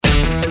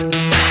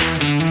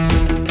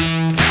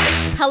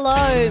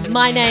Hello,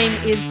 my name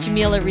is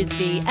Jamila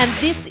Rizvi, and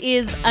this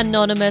is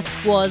Anonymous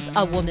Was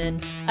a Woman,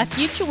 a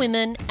Future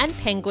Women and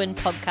Penguin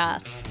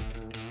podcast.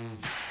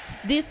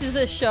 This is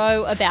a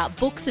show about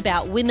books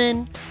about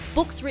women,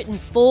 books written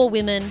for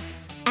women,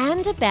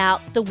 and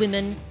about the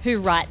women who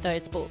write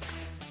those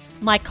books.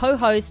 My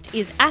co-host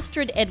is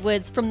Astrid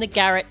Edwards from the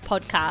Garrett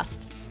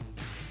podcast.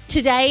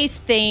 Today's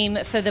theme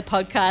for the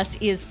podcast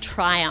is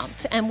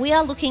triumph, and we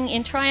are looking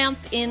in triumph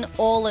in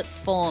all its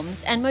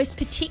forms, and most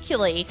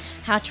particularly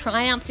how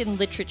triumph in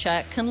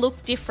literature can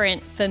look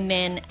different for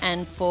men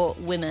and for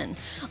women.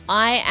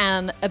 I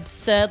am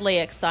absurdly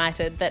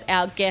excited that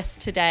our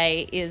guest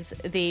today is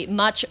the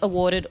much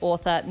awarded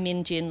author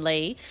Min Jin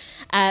Lee.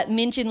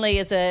 Min Jin Lee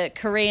is a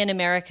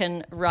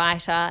Korean-American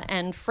writer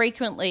and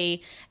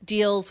frequently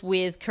deals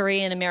with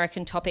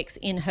Korean-American topics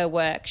in her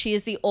work. She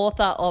is the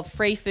author of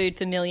Free Food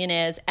for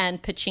Millionaires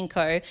and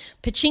Pachinko.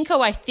 Pachinko,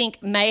 I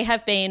think, may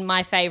have been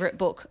my favourite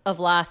book of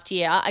last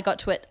year. I got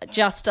to it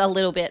just a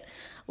little bit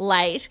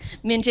late.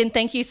 Min Jin,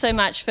 thank you so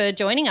much for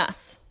joining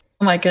us.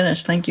 Oh my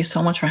goodness, thank you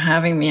so much for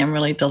having me. I'm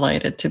really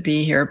delighted to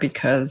be here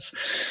because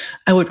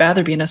I would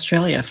rather be in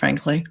Australia,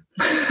 frankly.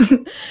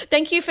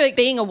 Thank you for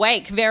being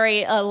awake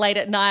very late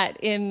at night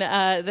in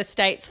the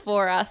States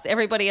for us.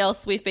 Everybody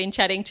else we've been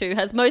chatting to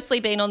has mostly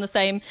been on the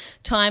same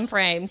time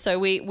frame, so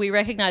we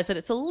recognise that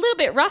it's a little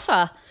bit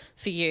rougher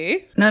for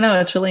you. No,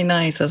 it's really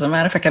nice. As a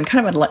matter of fact, I'm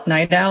kind of a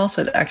night owl,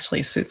 so it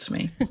actually suits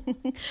me.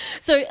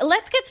 So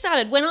let's get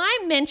started. When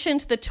I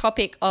mentioned the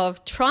topic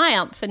of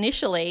triumph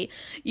initially,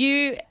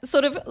 you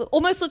sort of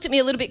almost looked at me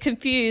a little bit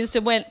confused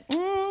and went,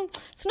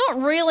 it's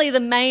not really the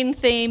main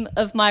theme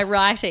of my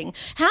writing.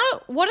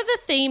 What are the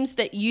themes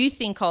that you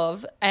think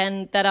of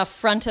and that are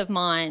front of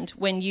mind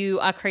when you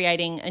are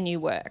creating a new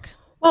work?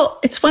 Well,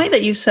 it's funny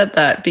that you said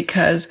that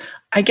because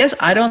I guess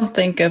I don't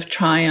think of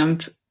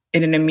triumph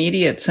in an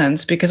immediate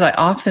sense because I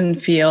often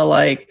feel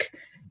like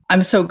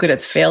I'm so good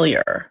at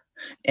failure.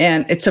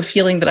 And it's a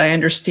feeling that I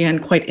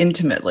understand quite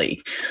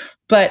intimately.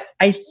 But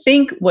I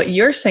think what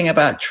you're saying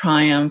about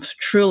triumph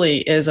truly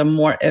is a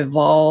more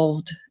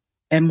evolved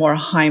and more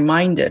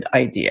high-minded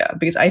idea,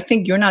 because I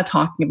think you're not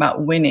talking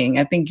about winning.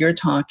 I think you're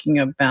talking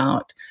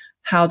about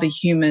how the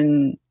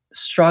human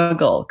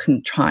struggle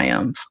can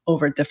triumph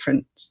over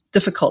different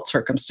difficult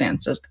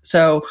circumstances.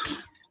 So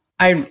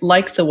I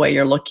like the way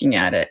you're looking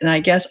at it. And I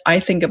guess I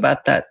think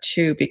about that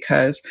too,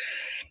 because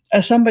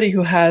as somebody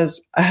who I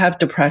have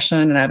depression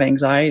and I have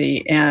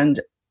anxiety, and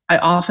I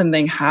often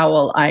think, how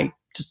will I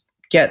just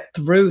get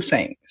through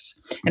things?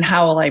 And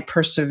how will I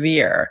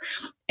persevere?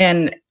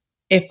 And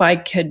if I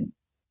could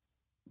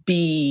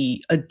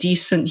be a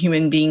decent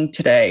human being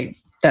today,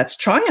 that's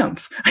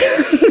triumph.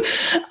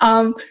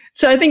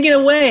 So I think in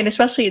a way, and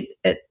especially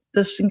at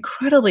this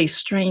incredibly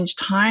strange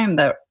time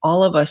that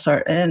all of us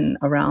are in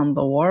around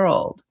the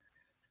world,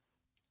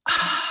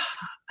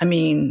 I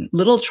mean,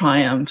 little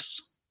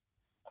triumphs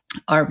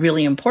are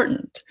really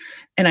important.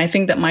 And I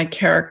think that my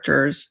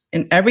characters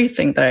in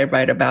everything that I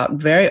write about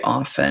very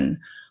often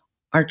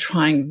are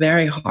trying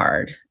very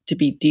hard to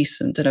be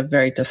decent in a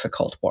very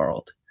difficult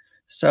world.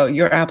 So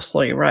you're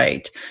absolutely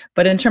right.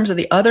 But in terms of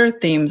the other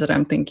themes that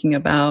I'm thinking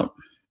about,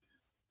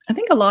 I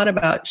think a lot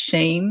about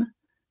shame.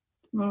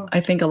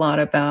 I think a lot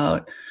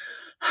about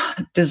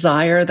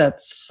desire.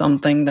 That's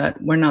something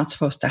that we're not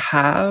supposed to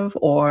have,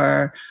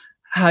 or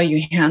how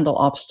you handle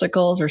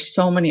obstacles. There's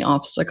so many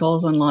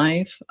obstacles in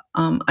life.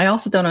 I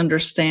also don't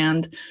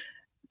understand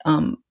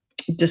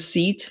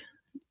deceit.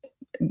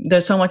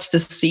 There's so much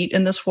deceit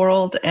in this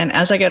world. And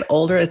as I get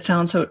older, it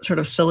sounds sort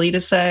of silly to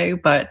say,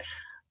 but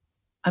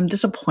I'm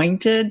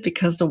disappointed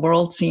because the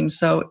world seems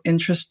so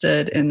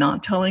interested in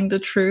not telling the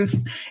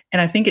truth.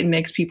 And I think it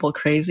makes people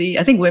crazy.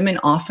 I think women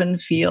often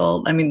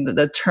feel,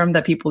 the term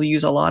that people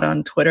use a lot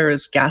on Twitter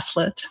is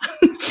gaslit,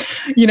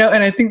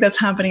 and I think that's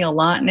happening a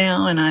lot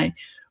now. And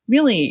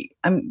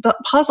I'm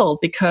puzzled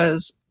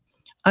because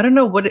I don't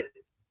know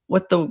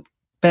what the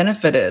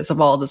benefit is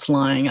of all this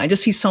lying. I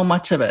just see so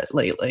much of it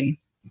lately.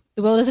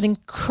 The world is an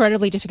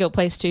incredibly difficult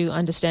place to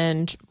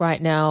understand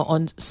right now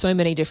on so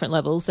many different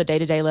levels, the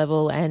day-to-day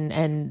level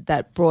and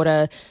that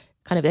broader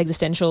kind of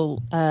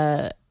existential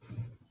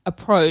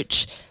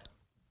approach.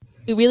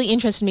 It really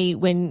interested me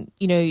when,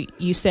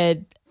 you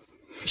said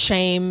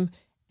shame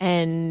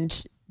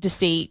and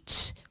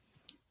deceit.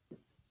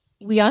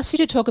 We asked you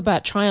to talk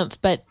about triumph,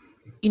 but,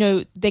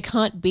 there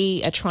can't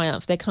be a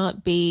triumph. There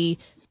can't be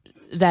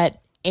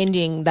that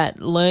ending, that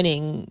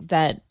learning,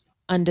 that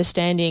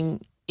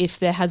understanding if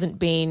there hasn't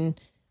been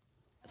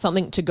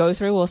something to go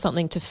through or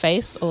something to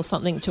face or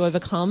something to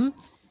overcome.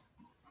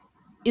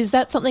 Is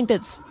that something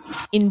that's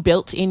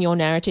inbuilt in your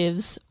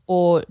narratives,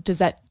 or does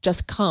that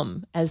just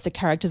come as the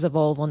characters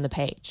evolve on the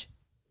page?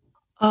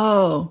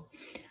 Oh,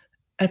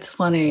 it's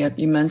funny that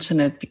you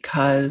mention it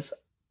because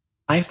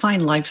I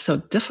find life so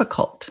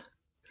difficult.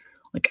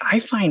 I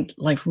find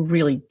life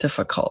really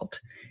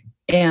difficult.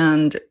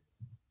 And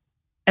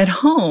at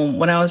home,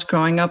 when I was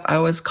growing up, I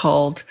was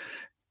called,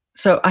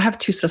 so I have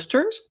two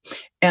sisters,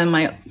 and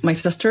my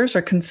sisters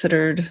are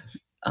considered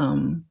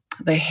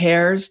the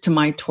heirs to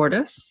my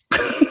tortoise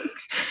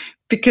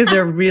because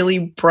they're really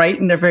bright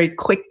and they're very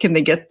quick and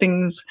they get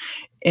things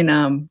in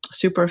a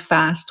super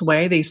fast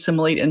way. They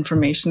assimilate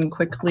information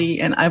quickly.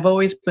 And I've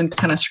always been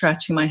kind of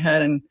scratching my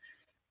head and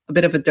a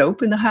bit of a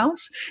dope in the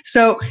house.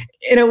 So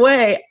in a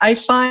way, I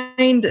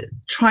find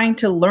trying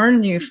to learn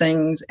new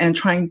things and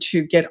trying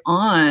to get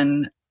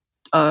on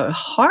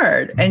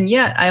hard. And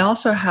yet I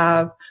also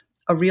have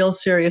a real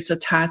serious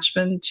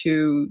attachment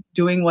to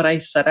doing what I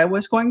said I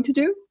was going to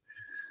do.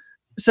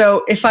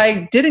 So if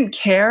I didn't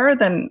care,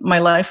 then my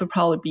life would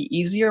probably be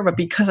easier. But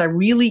because I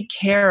really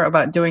care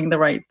about doing the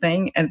right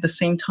thing, and at the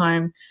same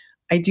time,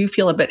 I do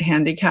feel a bit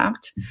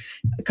handicapped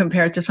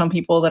compared to some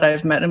people that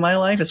I've met in my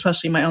life,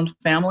 especially my own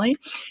family,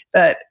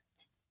 that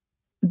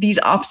these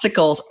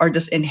obstacles are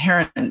just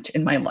inherent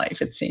in my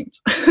life, it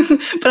seems.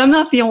 But I'm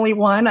not the only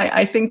one.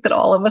 I think that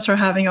all of us are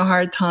having a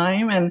hard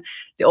time. And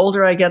the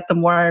older I get, the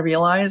more I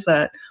realize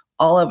that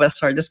all of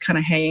us are just kind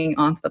of hanging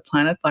onto the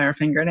planet by our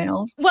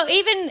fingernails. Well,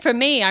 even for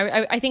me,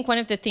 I think one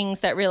of the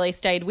things that really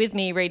stayed with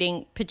me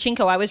reading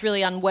Pachinko, I was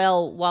really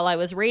unwell while I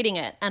was reading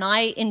it. And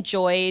I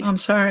enjoyed... I'm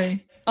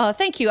sorry. Oh,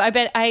 thank you. I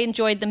bet I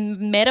enjoyed the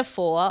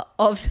metaphor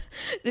of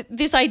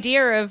this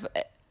idea of...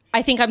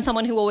 I think I'm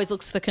someone who always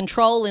looks for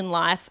control in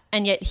life,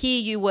 and yet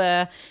here you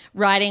were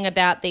writing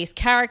about these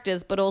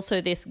characters, but also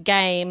this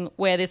game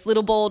where this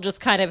little ball just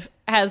kind of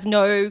has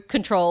no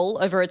control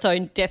over its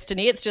own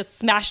destiny. It's just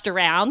smashed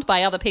around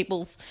by other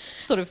people's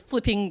sort of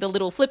flipping the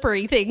little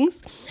flippery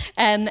things,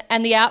 and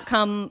the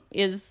outcome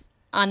is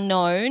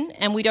unknown,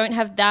 and we don't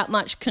have that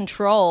much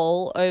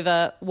control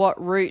over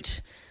what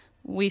route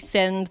we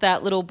send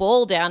that little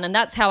ball down. And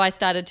that's how I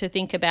started to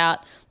think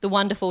about the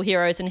wonderful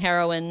heroes and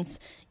heroines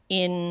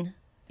in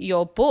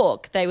your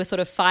book. They were sort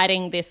of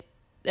fighting this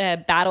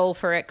battle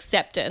for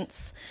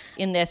acceptance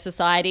in their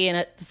society, and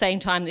at the same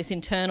time this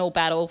internal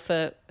battle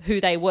for who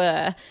they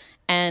were.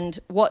 And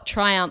what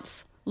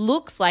triumph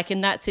looks like in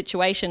that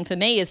situation for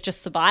me is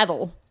just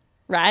survival,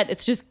 right?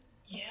 It's just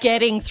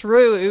getting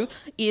through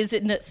is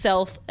in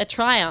itself a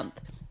triumph.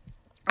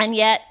 And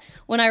yet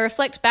when I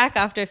reflect back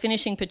after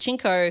finishing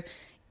Pachinko,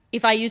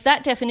 if I use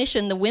that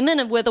definition, the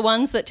women were the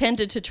ones that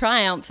tended to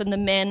triumph and the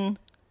men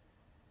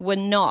were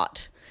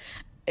not.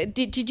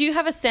 Did you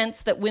have a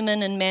sense that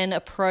women and men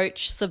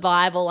approach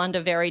survival under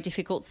very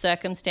difficult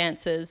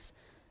circumstances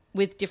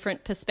with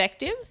different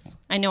perspectives?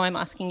 I know I'm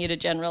asking you to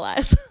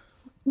generalize.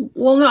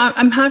 Well, no,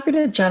 I'm happy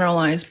to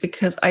generalize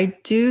because I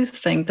do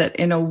think that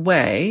in a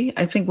way,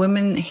 I think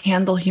women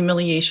handle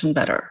humiliation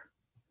better.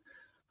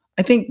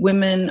 I think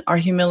women are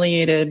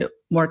humiliated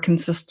more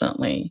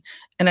consistently.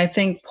 And I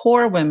think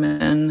poor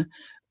women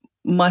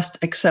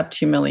must accept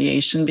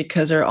humiliation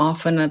because they're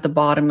often at the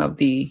bottom of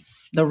the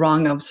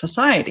rung of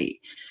society.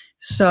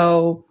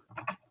 So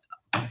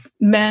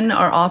men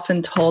are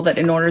often told that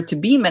in order to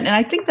be men, and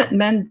I think that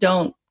men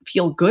don't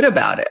feel good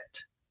about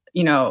it.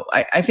 You know,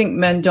 I think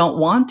men don't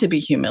want to be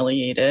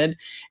humiliated,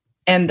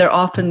 and they're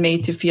often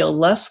made to feel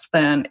less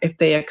than if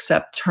they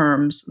accept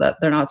terms that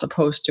they're not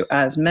supposed to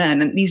as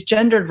men. And these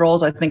gendered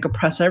roles, I think,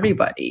 oppress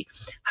everybody.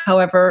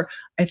 However,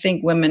 I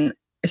think women,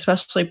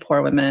 especially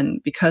poor women,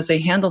 because they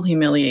handle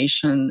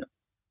humiliation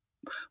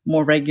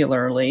more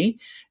regularly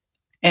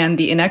and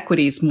the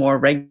inequities more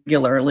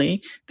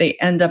regularly, they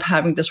end up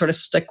having to sort of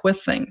stick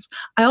with things.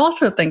 I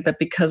also think that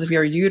because of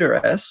your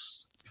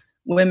uterus,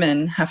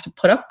 women have to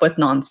put up with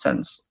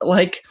nonsense,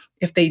 like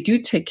if they do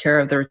take care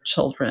of their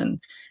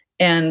children.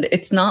 And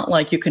it's not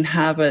like you can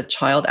have a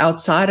child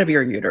outside of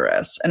your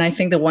uterus. And I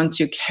think that once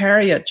you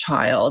carry a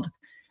child,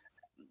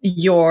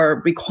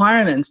 your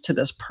requirements to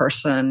this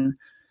person,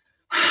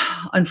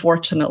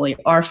 unfortunately,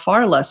 are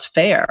far less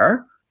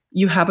fair.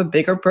 You have a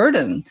bigger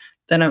burden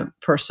than a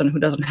person who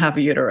doesn't have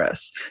a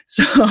uterus.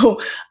 So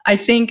I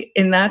think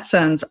in that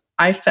sense,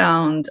 I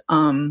found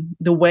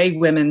the way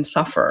women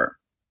suffer,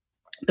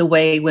 the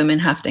way women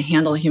have to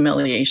handle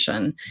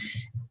humiliation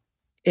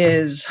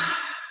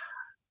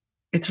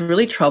it's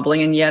really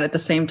troubling. And yet at the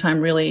same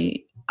time,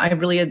 I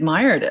really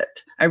admired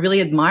it. I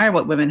really admire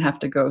what women have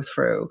to go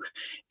through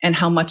and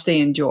how much they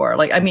endure.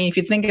 Like, I mean, if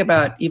you think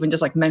about even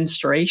just like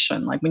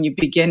menstruation, like when you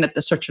begin at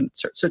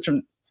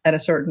at a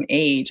certain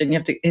age and you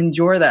have to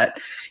endure that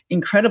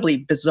incredibly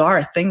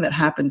bizarre thing that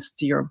happens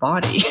to your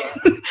body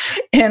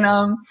and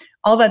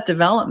all that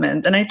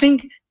development. And I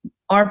think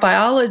our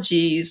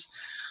biologies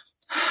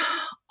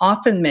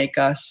often make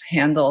us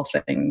handle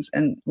things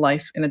in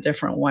life in a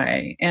different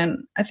way.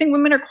 And I think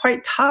women are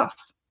quite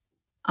tough.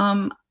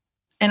 And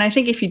I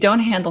think if you don't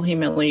handle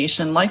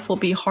humiliation, life will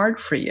be hard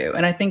for you.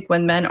 And I think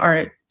when men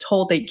are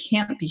told they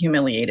can't be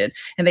humiliated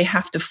and they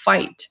have to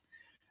fight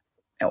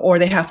or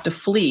they have to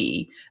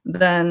flee,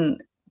 then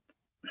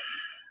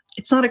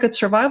it's not a good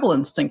survival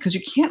instinct because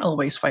you can't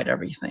always fight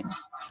everything.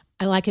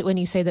 I like it when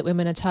you say that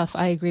women are tough.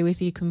 I agree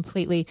with you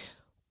completely.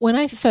 When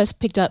I first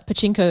picked up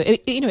Pachinko,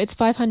 it's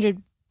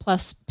 500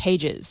 plus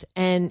pages,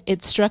 and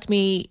it struck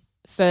me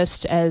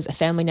first as a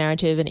family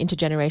narrative, an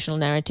intergenerational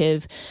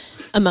narrative,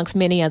 amongst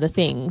many other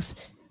things.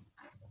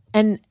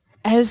 And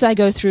as I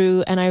go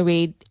through and I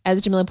read,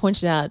 as Jamila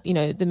pointed out,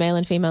 the male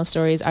and female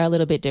stories are a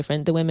little bit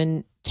different. The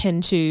women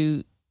tend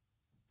to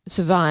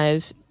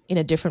survive in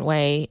a different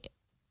way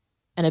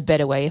and a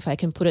better way, if I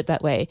can put it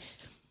that way.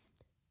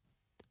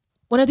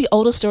 One of the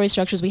oldest story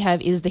structures we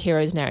have is the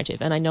hero's narrative.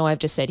 And I know I've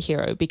just said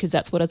hero because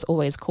that's what it's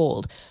always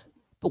called.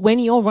 But when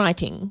you're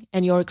writing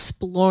and you're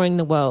exploring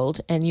the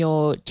world and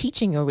you're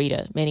teaching your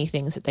reader many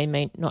things that they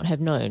may not have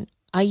known,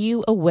 are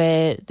you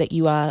aware that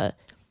you are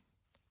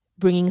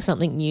bringing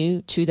something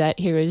new to that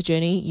hero's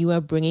journey? You are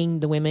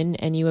bringing the women,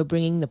 and you are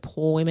bringing the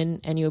poor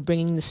women, and you are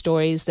bringing the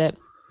stories that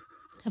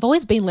have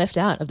always been left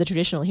out of the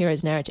traditional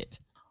hero's narrative.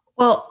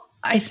 Well,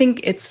 I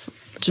think it's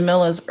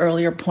Jamila's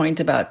earlier point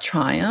about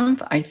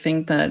triumph. I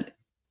think that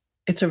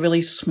it's a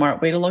really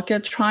smart way to look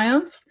at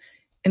triumph.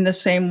 In the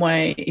same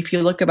way, if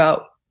you look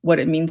about what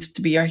it means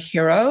to be a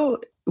hero,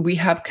 we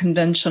have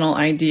conventional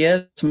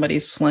ideas, somebody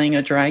slaying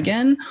a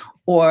dragon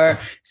or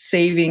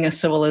saving a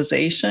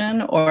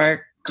civilization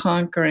or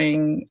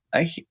conquering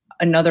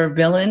another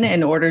villain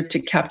in order to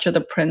capture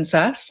the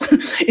princess.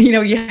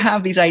 You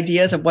have these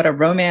ideas of what a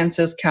romance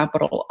is,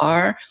 capital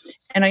R.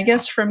 And I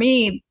guess for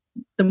me,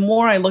 the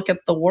more I look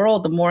at the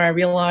world, the more I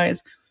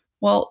realize,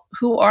 well,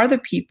 who are the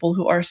people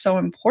who are so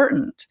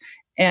important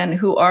and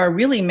who are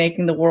really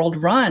making the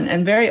world run?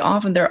 And very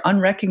often they're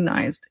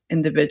unrecognized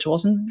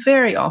individuals and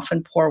very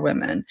often poor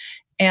women.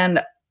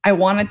 And I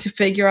wanted to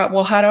figure out,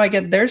 well, how do I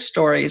get their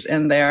stories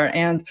in there?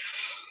 And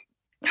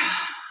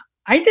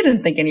I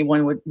didn't think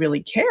anyone would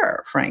really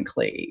care,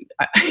 frankly.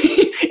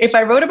 If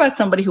I wrote about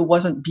somebody who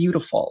wasn't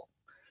beautiful,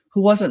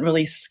 who wasn't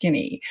really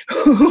skinny,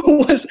 who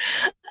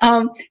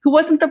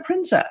wasn't the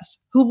princess,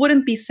 who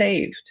wouldn't be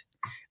saved,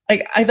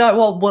 I thought,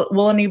 well,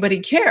 will anybody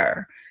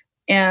care?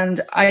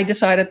 And I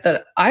decided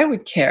that I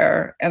would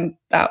care, and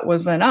that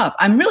was enough.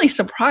 I'm really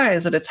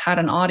surprised that it's had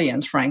an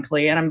audience,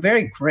 frankly, and I'm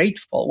very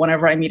grateful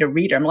whenever I meet a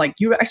reader. I'm like,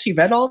 you actually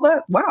read all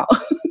that? Wow.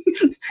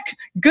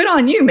 Good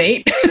on you,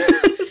 mate.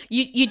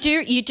 You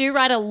do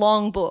write a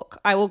long book.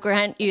 I will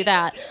grant you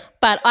that.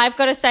 But I've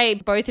got to say,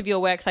 both of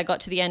your works, I got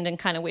to the end and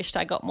kind of wished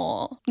I got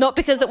more. Not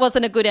because it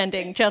wasn't a good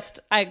ending,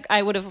 just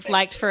I would have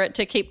liked for it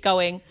to keep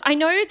going. I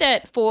know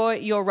that for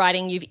your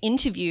writing, you've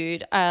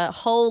interviewed a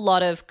whole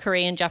lot of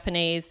Korean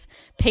Japanese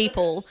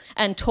people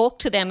and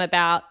talked to them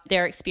about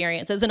their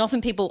experiences, and often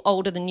people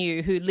older than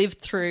you who lived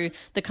through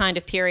the kind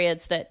of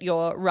periods that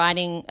you're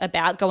writing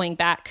about, going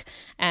back,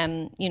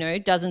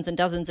 dozens and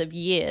dozens of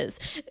years.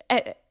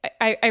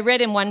 I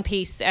read in one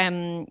piece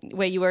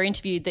where you were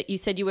interviewed that you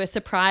said you were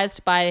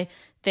surprised by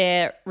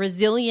their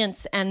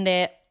resilience and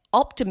their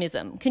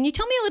optimism. Can you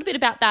tell me a little bit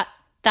about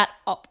that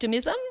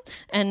optimism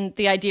and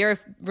the idea of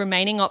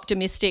remaining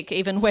optimistic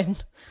even when,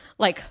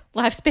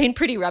 life's been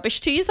pretty rubbish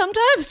to you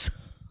sometimes?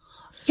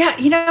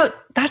 Yeah,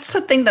 that's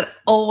the thing that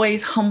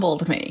always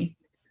humbled me,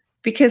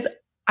 because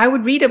I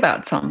would read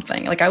about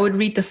something, I would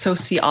read the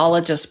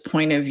sociologist's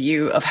point of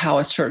view of how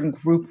a certain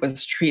group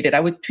was treated. I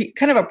would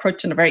kind of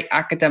approach in a very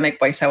academic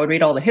way. So I would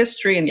read all the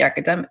history and the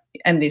academic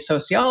and the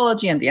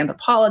sociology and the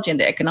anthropology and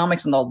the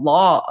economics and the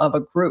law of a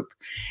group.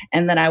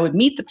 And then I would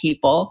meet the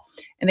people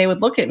and they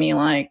would look at me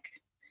like,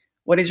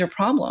 what is your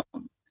problem?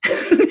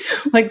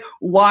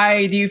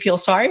 Why do you feel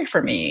sorry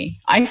for me?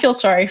 I feel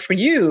sorry for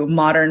you,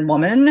 modern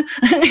woman,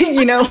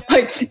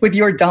 with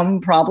your dumb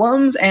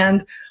problems.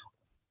 And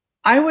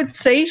I would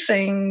say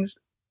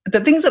the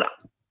things that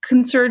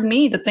concerned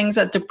me, the things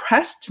that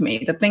depressed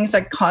me, the things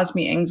that caused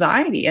me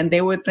anxiety. And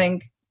they would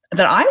think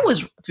that I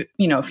was,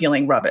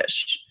 feeling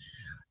rubbish.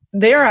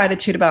 Their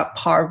attitude about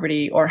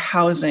poverty or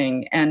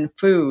housing and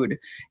food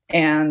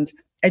and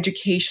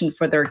education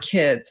for their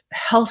kids,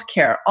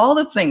 healthcare, all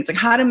the things,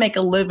 how to make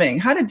a living,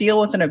 how to deal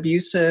with an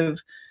abusive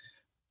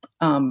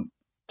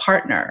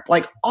partner,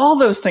 all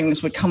those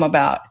things would come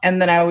about.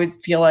 And then I would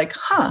feel like,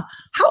 how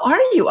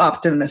are you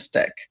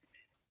optimistic?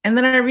 And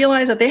then I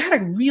realized that they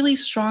had a really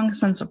strong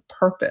sense of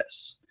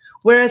purpose.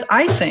 Whereas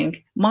I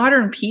think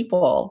modern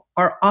people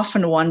are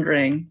often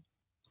wondering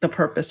the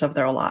purpose of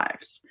their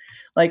lives.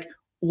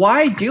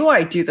 Why do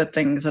I do the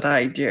things that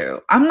I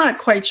do? I'm not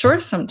quite sure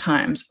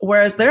sometimes.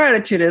 Whereas their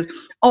attitude is,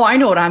 oh, I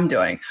know what I'm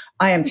doing.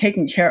 I am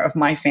taking care of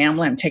my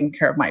family. I'm taking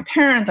care of my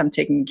parents. I'm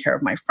taking care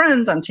of my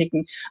friends. I'm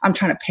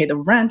trying to pay the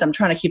rent. I'm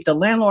trying to keep the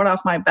landlord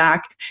off my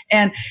back.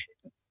 And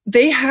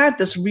they had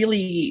this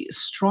really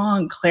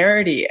strong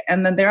clarity.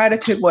 And then their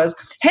attitude was,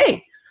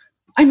 hey,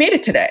 I made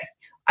it today.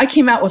 I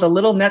came out with a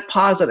little net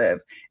positive.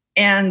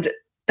 And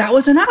that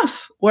was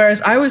enough.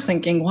 Whereas I was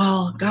thinking,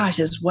 well, gosh,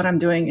 is what I'm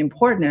doing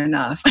important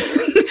enough?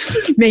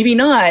 Maybe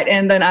not.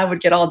 And then I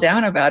would get all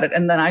down about it.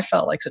 And then I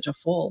felt like such a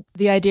fool.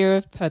 The idea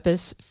of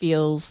purpose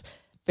feels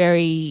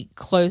very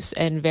close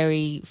and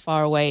very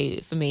far away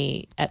for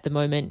me at the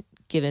moment,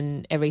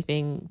 given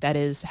everything that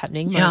is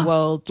happening. My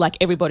world, like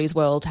everybody's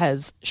world,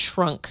 has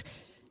shrunk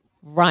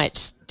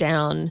right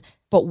down.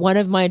 But one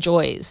of my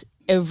joys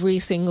every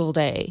single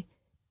day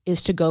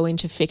is to go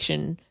into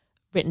fiction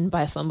written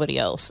by somebody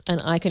else. And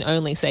I can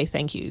only say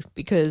thank you,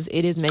 because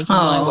it is making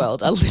my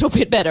world a little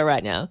bit better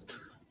right now.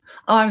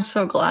 Oh, I'm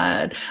so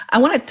glad. I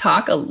want to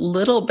talk a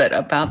little bit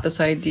about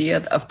this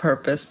idea of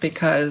purpose,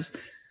 because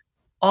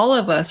all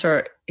of us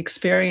are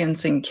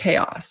experiencing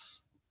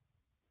chaos.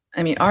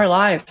 I mean, our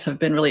lives have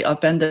been really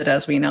upended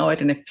as we know it,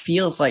 and it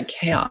feels like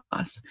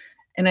chaos.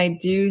 And I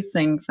do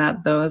think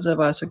that those of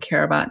us who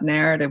care about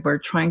narrative, we're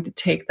trying to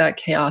take that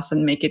chaos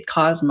and make it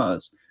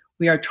cosmos.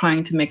 We are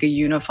trying to make a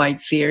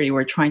unified theory.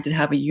 We're trying to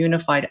have a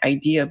unified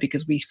idea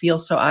because we feel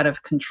so out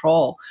of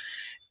control.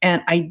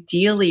 And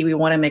ideally, we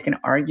want to make an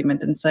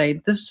argument and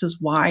say, this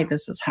is why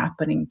this is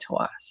happening to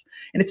us.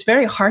 And it's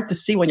very hard to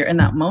see when you're in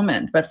that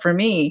moment. But for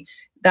me,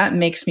 that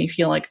makes me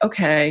feel like,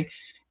 okay,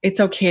 it's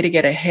okay to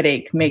get a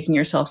headache, making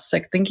yourself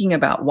sick, thinking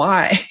about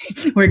why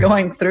we're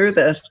going through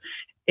this.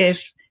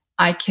 If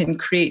I can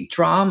create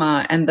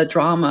drama and the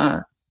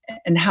drama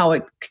and how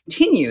it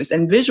continues,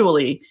 and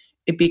visually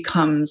it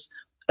becomes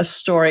a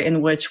story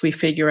in which we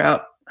figure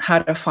out how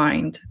to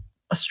find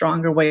a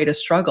stronger way to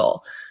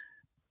struggle.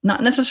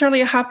 Not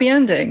necessarily a happy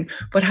ending,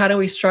 but how do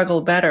we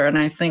struggle better? And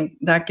I think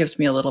that gives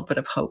me a little bit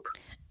of hope.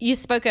 You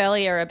spoke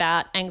earlier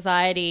about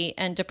anxiety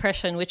and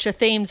depression, which are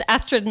themes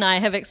Astrid and I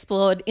have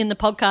explored in the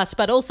podcast,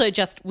 but also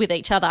just with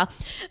each other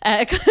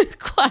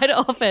quite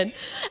often.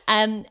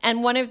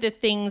 And one of the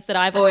things that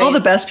I've always... All the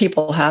best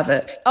people have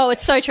it. Oh,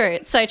 it's so true.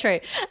 It's so true.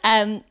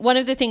 One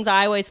of the things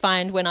I always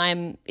find when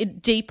I'm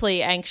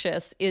deeply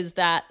anxious is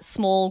that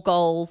small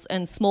goals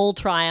and small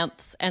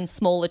triumphs and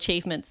small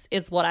achievements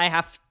is what I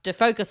have to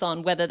focus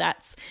on, whether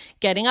that's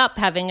getting up,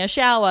 having a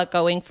shower,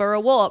 going for a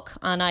walk,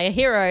 aren't I a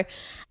hero?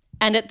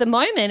 And at the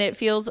moment, it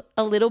feels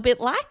a little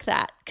bit like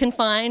that,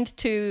 confined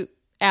to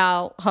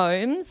our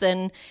homes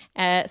and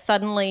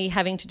suddenly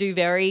having to do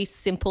very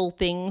simple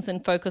things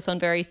and focus on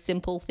very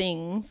simple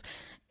things.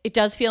 It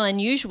does feel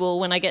unusual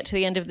when I get to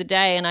the end of the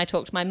day and I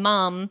talk to my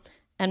mum,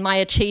 and my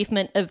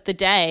achievement of the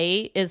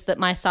day is that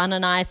my son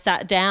and I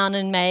sat down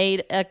and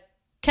made a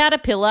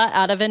caterpillar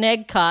out of an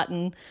egg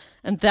carton,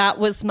 and that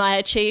was my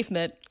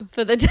achievement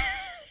for the day.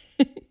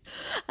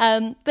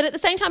 But at the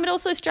same time, it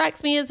also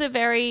strikes me as a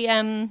very...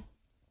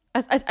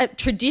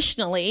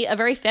 traditionally a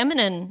very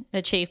feminine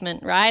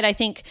achievement, right? I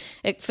think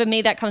for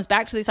me that comes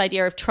back to this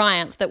idea of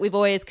triumph, that we've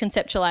always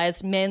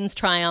conceptualized men's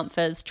triumph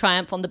as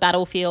triumph on the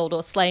battlefield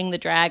or slaying the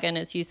dragon,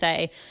 as you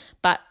say,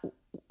 but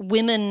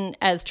women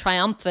as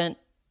triumphant.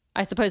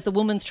 I suppose the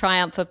woman's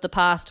triumph of the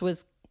past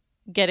was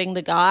getting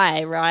the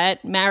guy,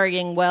 right?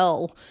 Marrying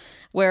well.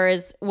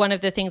 Whereas one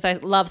of the things I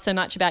love so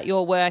much about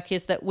your work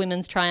is that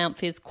women's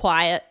triumph is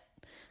quiet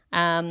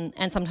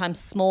and sometimes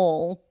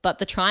small, but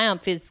the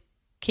triumph is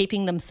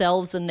keeping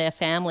themselves and their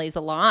families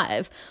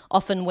alive,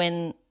 often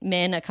when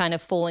men are kind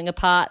of falling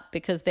apart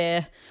because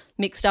they're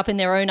mixed up in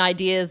their own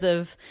ideas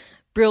of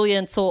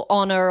brilliance or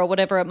honor or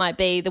whatever it might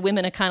be. The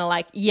women are kind of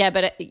like, yeah,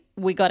 but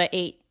we got to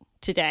eat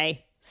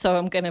today, so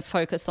I'm going to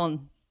focus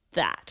on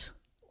that.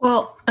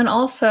 Well, and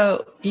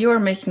also you are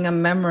making a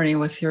memory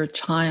with your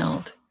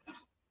child.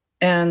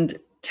 And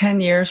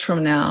 10 years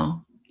from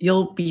now,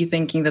 you'll be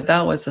thinking that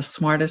that was the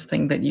smartest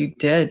thing that you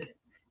did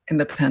in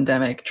the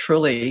pandemic,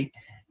 truly.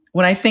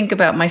 When I think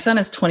about, my son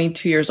is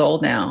 22 years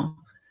old now,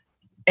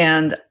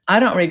 and I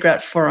don't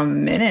regret for a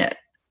minute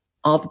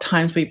all the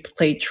times we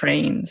played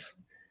trains.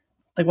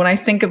 Like when I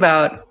think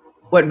about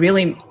what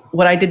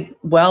I did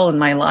well in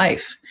my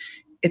life,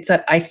 it's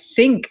that I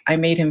think I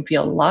made him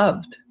feel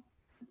loved.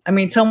 I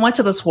mean, so much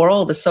of this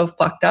world is so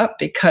fucked up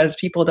because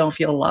people don't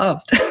feel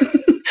loved.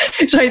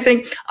 So I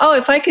think, oh,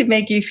 if I could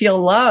make you feel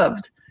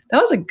loved,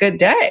 that was a good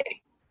day.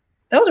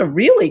 That was a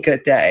really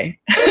good day.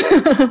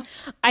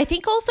 I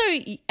think also,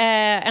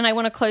 and I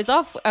want to close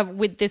off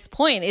with this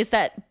point, is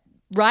that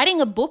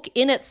writing a book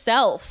in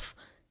itself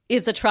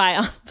is a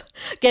triumph.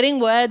 Getting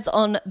words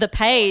on the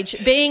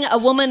page, being a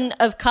woman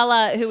of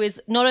colour who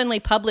is not only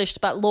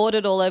published but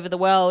lauded all over the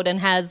world and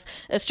has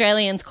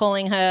Australians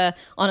calling her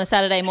on a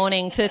Saturday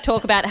morning to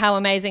talk about how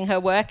amazing her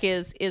work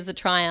is a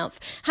triumph.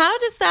 How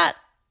does that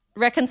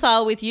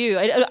reconcile with you?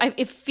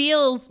 It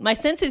feels, my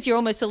sense is you're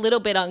almost a little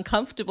bit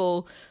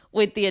uncomfortable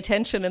with the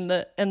attention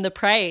and the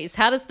praise.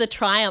 How does the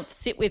triumph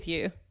sit with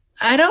you?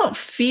 I don't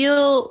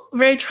feel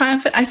very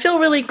triumphant. I feel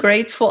really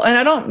grateful. And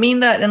I don't mean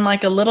that in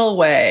like a little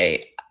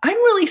way. I'm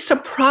really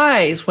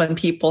surprised when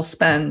people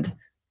spend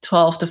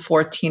 12 to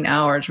 14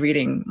 hours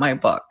reading my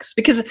books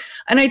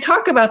and I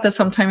talk about this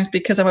sometimes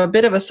because I'm a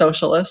bit of a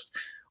socialist,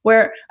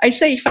 where I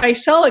say, if I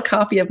sell a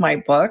copy of my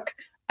book,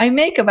 I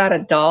make about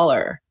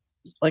 $1,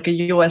 like a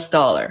US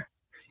dollar.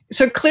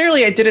 So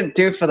clearly I didn't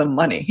do it for the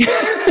money.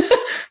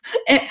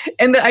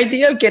 And the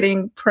idea of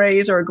getting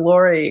praise or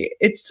glory,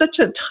 it's such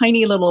a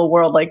tiny little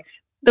world. Like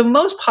the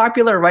most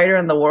popular writer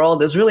in the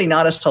world is really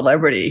not a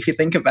celebrity, if you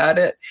think about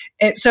it.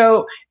 And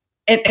so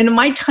in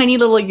my tiny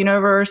little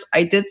universe,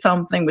 I did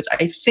something which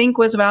I think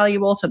was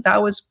valuable. So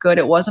that was good.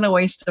 It wasn't a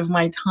waste of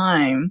my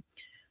time.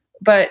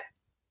 But,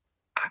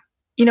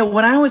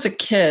 when I was a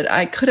kid,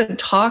 I couldn't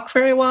talk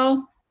very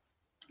well.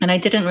 And I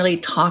didn't really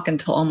talk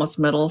until almost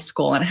middle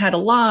school. And I had a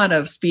lot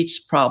of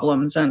speech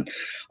problems and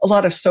a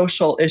lot of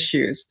social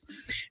issues.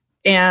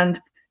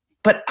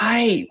 But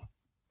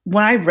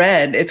when I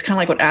read, it's kind of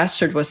like what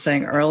Astrid was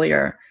saying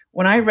earlier.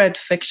 When I read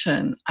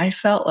fiction, I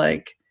felt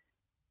like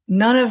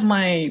none of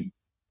my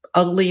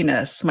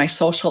ugliness, my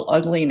social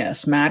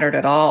ugliness mattered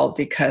at all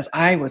because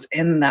I was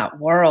in that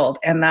world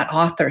and that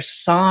author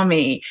saw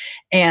me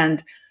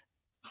and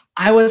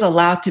I was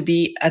allowed to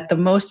be at the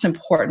most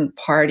important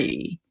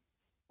party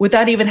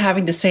without even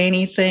having to say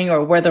anything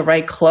or wear the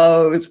right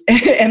clothes.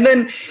 And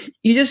then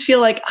you just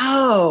feel like,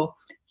 oh,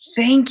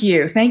 thank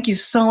you. Thank you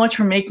so much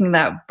for making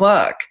that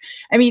book.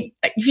 I mean,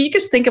 if you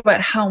just think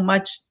about how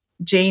much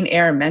Jane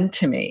Eyre meant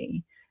to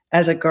me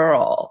as a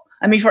girl.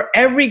 I mean, for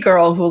every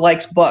girl who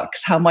likes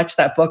books, how much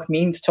that book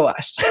means to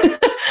us.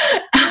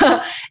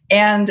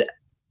 And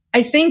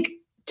I think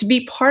to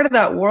be part of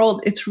that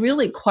world, it's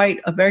really quite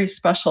a very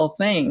special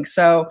thing.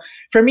 So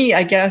for me,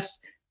 I guess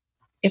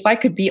if I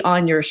could be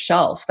on your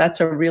shelf, that's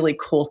a really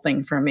cool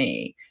thing for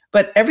me.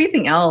 But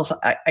everything else,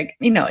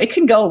 it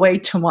can go away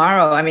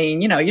tomorrow. I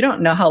mean, you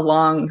don't know how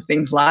long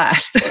things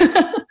last.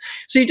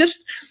 So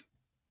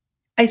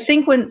I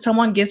think when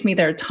someone gives me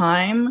their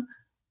time,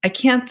 I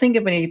can't think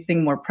of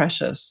anything more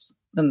precious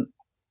than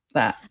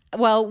that.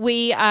 Well,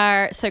 we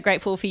are so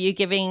grateful for you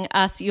giving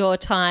us your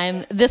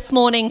time this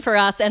morning for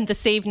us and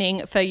this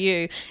evening for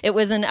you. It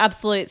was an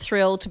absolute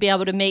thrill to be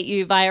able to meet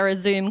you via a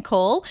Zoom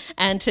call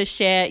and to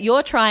share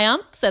your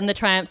triumphs and the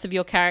triumphs of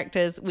your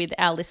characters with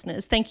our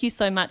listeners. Thank you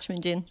so much,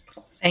 Min-Jin.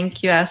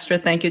 Thank you,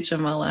 Astrid. Thank you,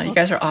 Jamila. You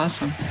guys are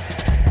awesome.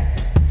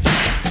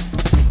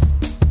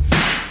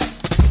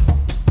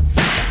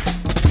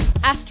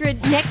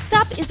 Astrid, next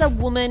up is a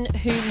woman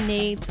who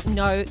needs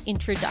no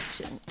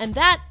introduction, and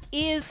that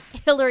is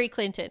Hillary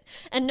Clinton.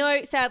 And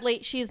no,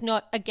 sadly, she is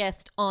not a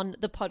guest on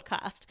the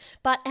podcast.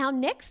 But our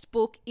next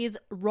book is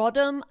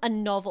Rodham, a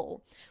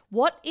Novel.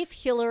 What if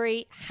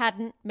Hillary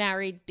hadn't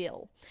married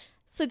Bill?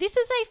 So this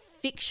is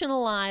a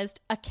fictionalized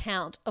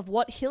account of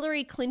what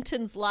Hillary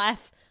Clinton's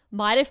life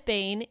might have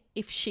been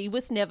if she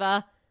was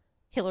never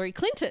Hillary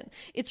Clinton.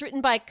 It's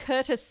written by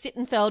Curtis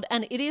Sittenfeld,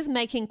 and it is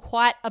making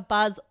quite a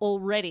buzz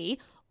already.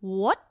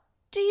 What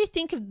do you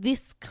think of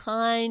this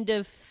kind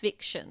of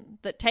fiction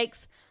that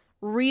takes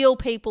real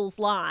people's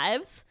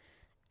lives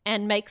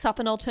and makes up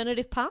an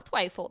alternative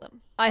pathway for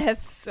them? I have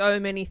so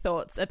many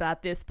thoughts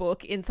about this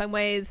book. In some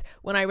ways,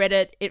 when I read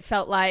it, it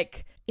felt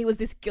like it was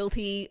this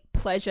guilty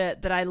pleasure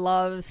that I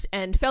loved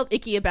and felt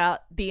icky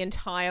about the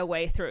entire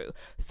way through.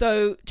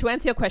 So to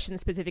answer your question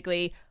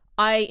specifically,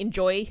 I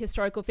enjoy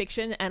historical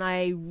fiction and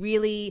I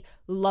really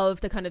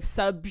love the kind of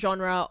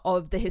subgenre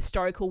of the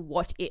historical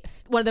what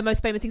if. One of the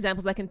most famous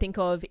examples I can think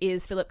of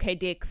is Philip K.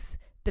 Dick's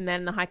The Man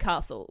in the High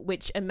Castle,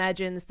 which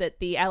imagines that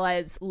the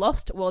Allies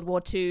lost World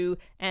War II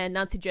and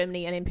Nazi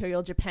Germany and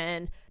Imperial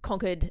Japan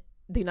conquered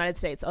the United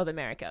States of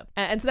America.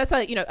 And so that's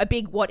a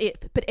big what if,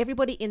 but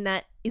everybody in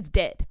that is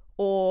dead.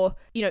 Or,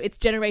 it's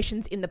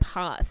generations in the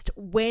past.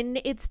 When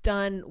it's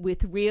done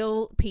with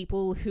real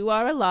people who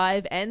are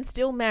alive and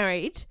still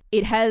married,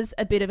 it has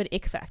a bit of an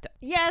ick factor.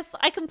 Yes,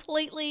 I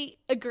completely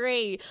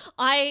agree.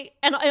 I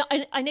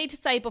need to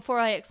say before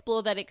I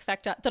explore that ick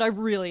factor that I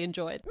really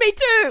enjoyed. Me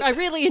too. I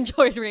really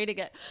enjoyed reading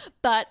it.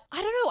 But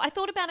I don't know, I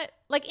thought about it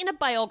like in a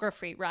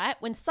biography, right?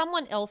 When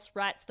someone else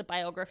writes the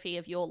biography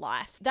of your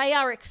life, they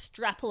are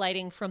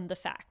extrapolating from the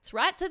facts,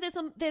 right? So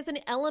there's an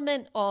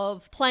element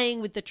of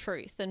playing with the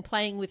truth and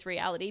playing with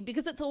reality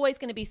because it's always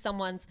going to be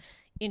someone's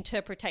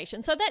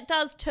interpretation. So that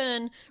does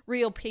turn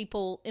real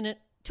people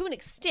to an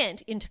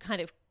extent into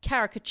kind of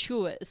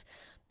caricatures.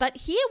 But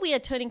here we are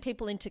turning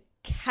people into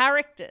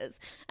characters,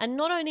 and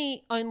not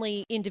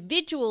only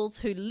individuals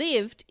who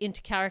lived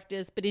into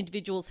characters, but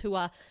individuals who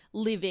are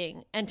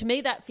living. And to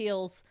me, that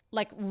feels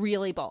like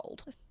really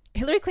bold.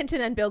 Hillary Clinton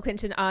and Bill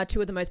Clinton are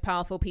two of the most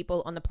powerful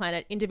people on the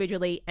planet,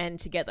 individually and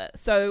together.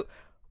 So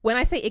when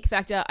I say ick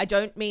factor, I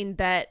don't mean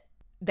that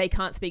they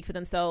can't speak for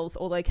themselves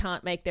or they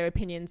can't make their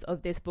opinions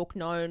of this book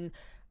known.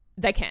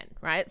 They can,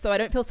 right? So I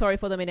don't feel sorry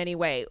for them in any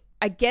way.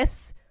 I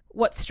guess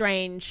what's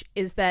strange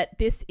is that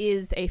this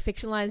is a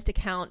fictionalized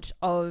account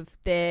of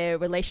their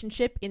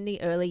relationship in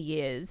the early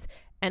years,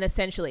 and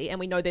essentially, and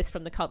we know this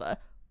from the cover,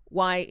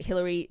 why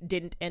Hillary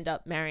didn't end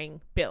up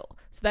marrying Bill.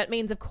 So that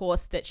means, of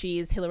course, that she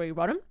is Hillary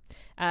Rodham,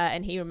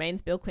 and he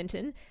remains Bill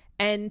Clinton.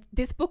 And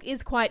this book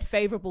is quite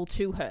favorable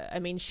to her. I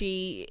mean,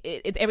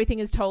 everything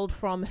is told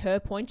from her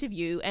point of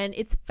view, and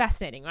it's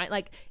fascinating, right?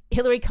 Like,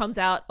 Hillary comes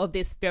out of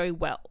this very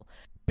well.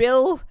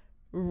 Bill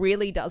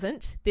really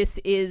doesn't. This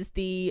is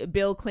the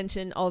Bill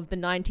Clinton of the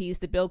 90s,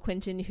 the Bill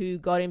Clinton who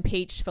got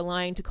impeached for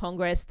lying to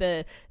Congress,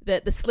 the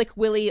Slick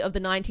Willy of the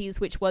 90s,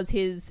 which was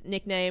his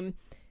nickname.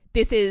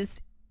 This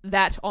is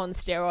that on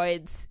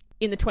steroids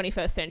in the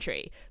 21st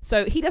century.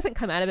 So he doesn't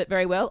come out of it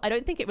very well. I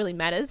don't think it really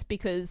matters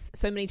because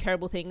so many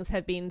terrible things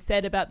have been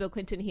said about Bill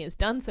Clinton. He has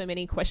done so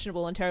many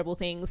questionable and terrible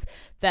things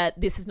that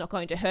this is not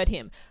going to hurt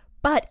him.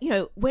 But,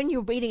 when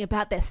you're reading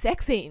about their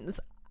sex scenes,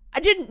 I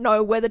didn't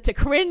know whether to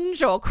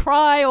cringe or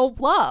cry or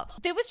laugh.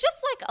 There was just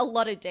like a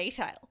lot of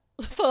detail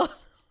for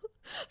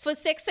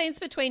sex scenes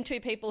between two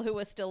people who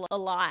were still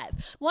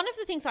alive. One of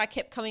the things I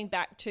kept coming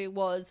back to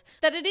was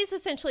that it is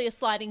essentially a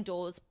sliding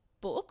doors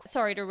book.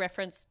 Sorry to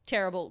reference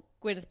terrible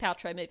Gwyneth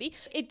Paltrow movie.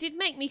 It did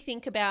make me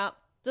think about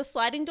the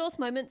sliding doors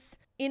moments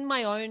in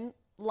my own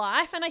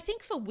life. And I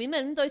think for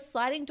women, those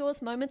sliding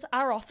doors moments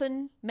are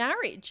often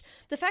marriage.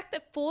 The fact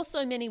that for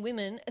so many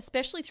women,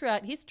 especially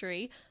throughout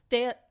history,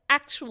 their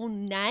actual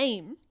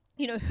name,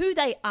 you know, who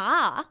they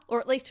are,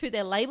 or at least who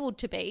they're labeled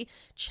to be,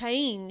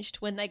 changed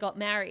when they got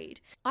married.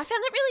 I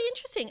found that really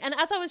interesting. And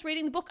as I was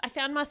reading the book, I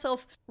found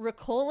myself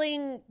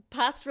recalling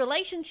past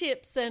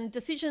relationships and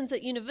decisions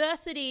at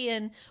university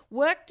and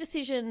work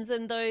decisions,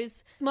 and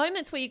those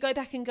moments where you go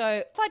back and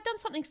go, if I'd done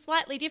something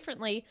slightly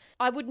differently,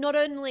 I would not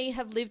only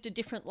have lived a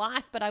different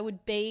life, but I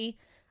would be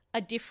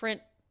a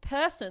different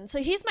person.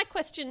 So here's my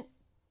question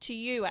to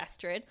you,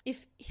 Astrid.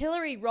 If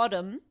Hillary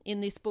Rodham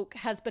in this book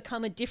has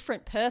become a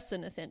different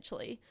person,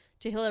 essentially,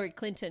 to Hillary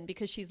Clinton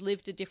because she's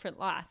lived a different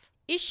life,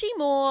 is she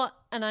more,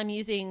 and I'm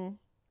using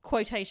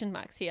quotation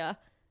marks here,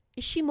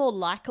 is she more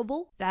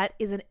likable? That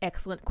is an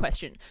excellent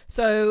question.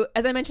 So,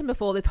 as I mentioned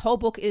before, this whole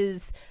book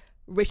is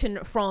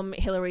written from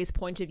Hillary's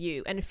point of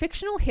view. And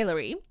fictional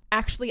Hillary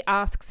actually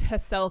asks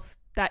herself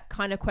that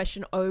kind of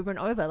question over and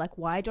over, like,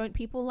 why don't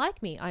people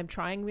like me? I'm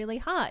trying really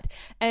hard.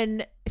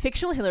 And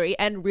fictional Hillary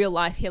and real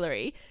life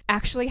Hillary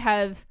actually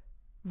have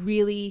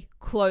really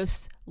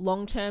close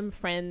long-term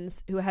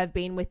friends who have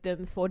been with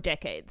them for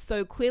decades.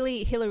 So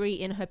clearly Hillary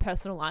in her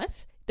personal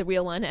life, the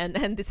real one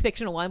and this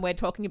fictional one we're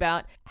talking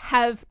about,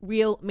 have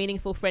real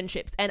meaningful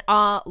friendships and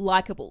are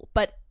likable.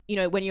 But, you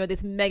know, when you're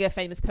this mega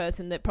famous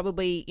person that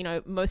probably, you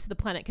know, most of the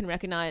planet can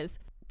recognize,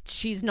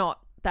 she's not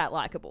that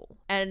likable.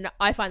 And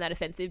I find that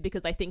offensive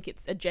because I think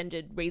it's a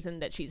gendered reason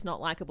that she's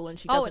not likable, and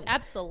she doesn't. Oh, it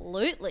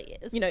absolutely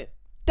is. You know,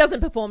 doesn't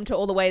perform to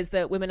all the ways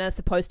that women are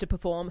supposed to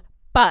perform.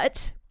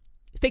 But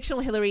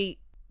fictional Hillary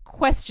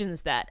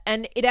questions that.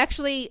 And it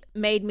actually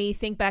made me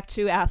think back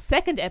to our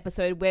second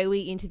episode where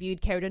we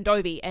interviewed Kerridon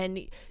Dovey, and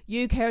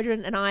you,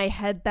 Kerridon, and I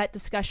had that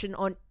discussion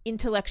on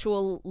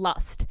intellectual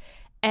lust.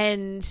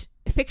 And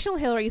fictional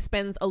Hillary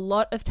spends a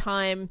lot of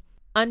time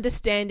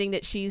understanding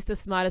that she's the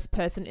smartest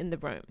person in the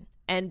room.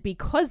 And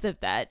because of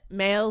that,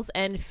 males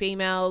and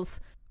females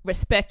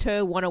respect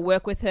her, want to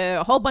work with her,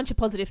 a whole bunch of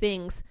positive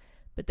things,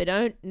 but they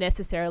don't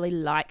necessarily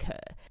like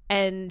her.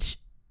 And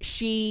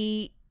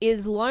she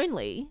is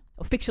lonely,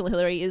 or fictional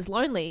Hillary is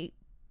lonely,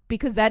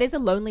 because that is a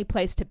lonely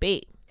place to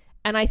be.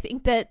 And I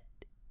think that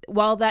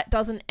while that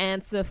doesn't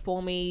answer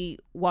for me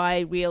why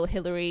real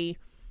Hillary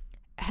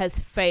has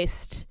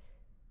faced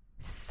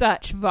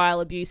such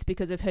vile abuse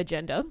because of her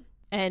gender,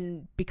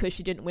 and because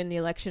she didn't win the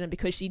election, and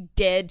because she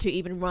dared to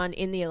even run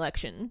in the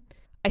election,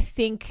 I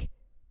think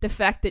the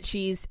fact that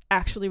she's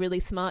actually really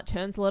smart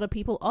turns a lot of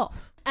people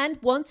off. And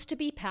wants to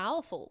be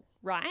powerful,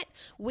 right?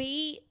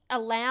 We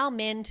allow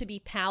men to be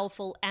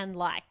powerful and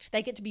liked.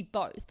 They get to be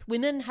both.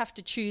 Women have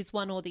to choose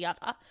one or the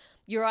other.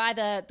 You're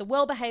either the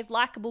well-behaved,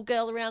 likable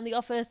girl around the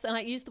office, and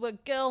I use the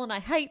word girl and I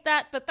hate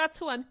that, but that's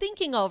who I'm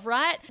thinking of,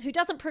 right? Who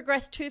doesn't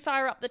progress too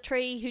far up the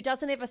tree, who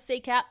doesn't ever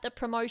seek out the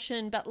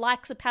promotion, but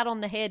likes a pat on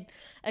the head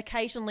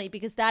occasionally,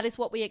 because that is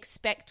what we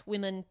expect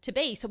women to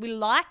be. So we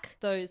like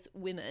those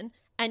women,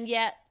 and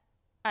yet,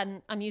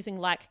 and I'm using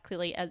like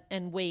clearly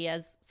and we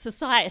as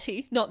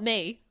society, not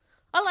me,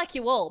 I like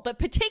you all, but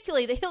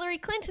particularly the Hillary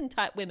Clinton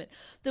type women,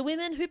 the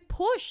women who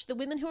push, the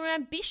women who are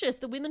ambitious,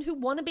 the women who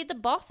want to be the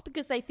boss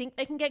because they think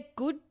they can get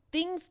good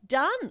things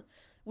done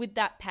with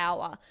that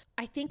power.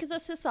 I think as a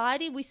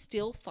society, we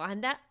still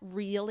find that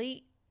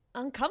really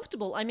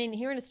uncomfortable. I mean,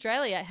 here in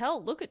Australia,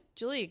 hell, look at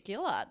Julia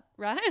Gillard,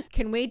 right?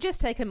 Can we just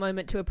take a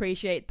moment to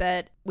appreciate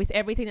that with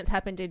everything that's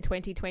happened in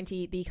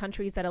 2020, the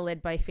countries that are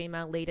led by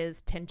female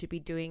leaders tend to be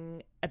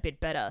doing a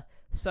bit better.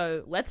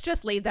 So let's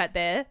just leave that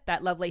there,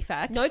 that lovely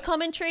fact. No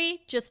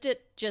commentary, just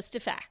a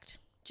fact.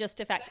 Just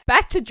a fact.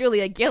 Back to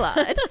Julia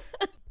Gillard.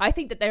 I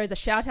think that there is a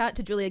shout out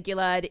to Julia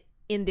Gillard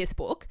in this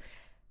book.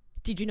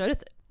 Did you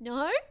notice it?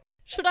 No?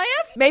 Should I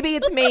have? Maybe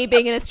it's me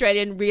being an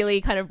Australian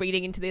really kind of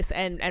reading into this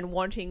and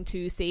wanting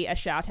to see a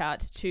shout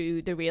out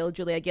to the real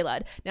Julia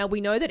Gillard. Now, we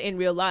know that in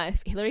real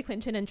life, Hillary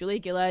Clinton and Julia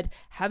Gillard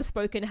have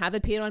spoken, have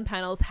appeared on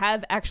panels,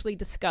 have actually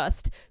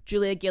discussed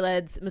Julia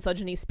Gillard's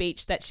misogyny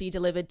speech that she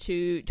delivered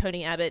to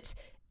Tony Abbott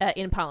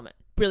in Parliament.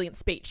 Brilliant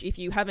speech. If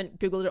you haven't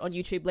Googled it on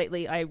YouTube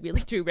lately, I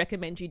really do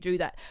recommend you do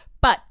that.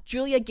 But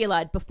Julia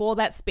Gillard, before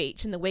that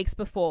speech, in the weeks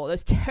before,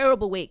 those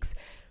terrible weeks,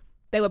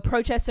 there were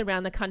protests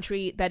around the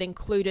country that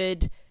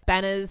included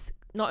banners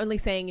not only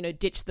saying, you know,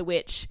 ditch the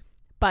witch,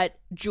 but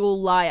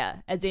Jewel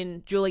Liar, as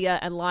in Julia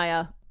and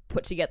Liar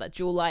put together,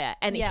 Jewel Liar.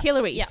 And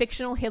Hillary,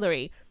 fictional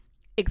Hillary,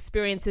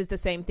 experiences the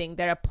same thing.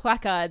 There are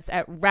placards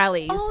at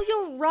rallies. Oh,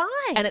 you're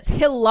right. And it's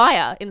Hill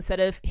Liar instead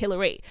of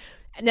Hillary.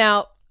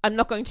 Now, I'm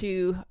not going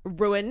to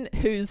ruin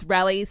whose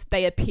rallies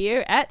they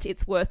appear at.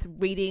 It's worth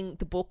reading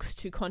the books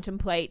to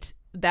contemplate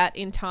that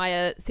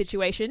entire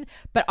situation.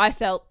 But I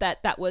felt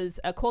that that was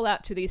a call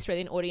out to the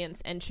Australian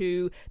audience and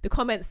to the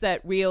comments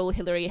that real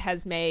Hillary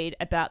has made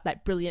about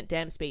that brilliant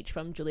damn speech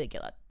from Julia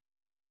Gillard.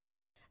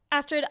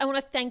 Astrid, I want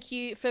to thank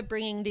you for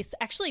bringing this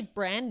actually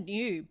brand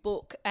new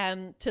book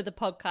to the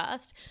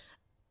podcast,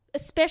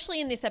 especially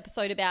in this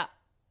episode about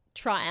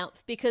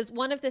triumph, because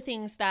one of the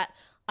things that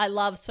I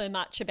love so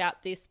much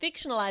about this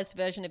fictionalized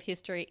version of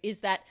history is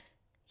that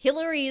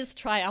Hillary is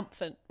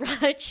triumphant,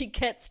 right? She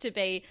gets to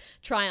be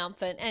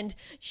triumphant, and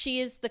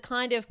she is the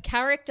kind of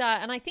character,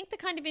 and I think the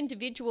kind of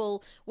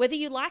individual, whether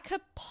you like her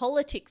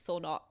politics or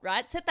not,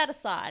 right? Set that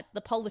aside,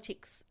 the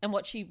politics and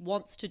what she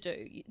wants to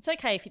do. It's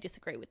okay if you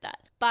disagree with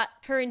that. But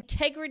her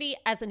integrity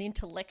as an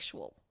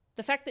intellectual,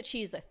 the fact that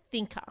she is a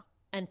thinker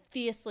and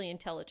fiercely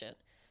intelligent,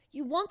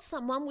 you want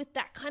someone with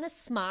that kind of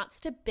smarts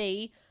to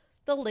be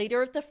the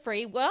leader of the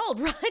free world,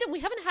 right? And we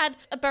haven't had,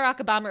 Barack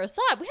Obama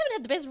aside, we haven't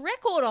had the best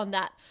record on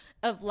that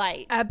of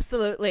late.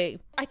 Absolutely.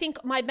 I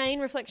think my main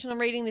reflection on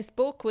reading this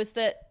book was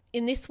that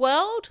in this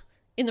world,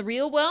 in the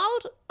real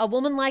world, a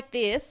woman like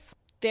this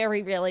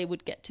very rarely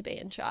would get to be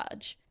in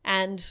charge.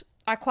 And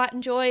I quite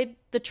enjoyed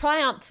the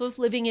triumph of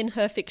living in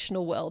her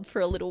fictional world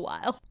for a little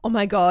while. Oh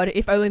my God,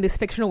 if only this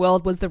fictional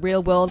world was the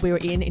real world we were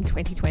in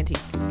 2020.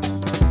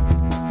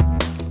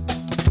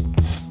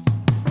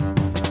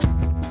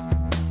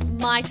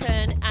 My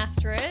turn,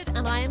 Astrid,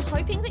 and I am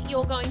hoping that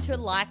you're going to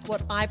like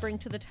what I bring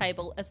to the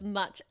table as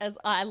much as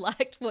I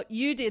liked what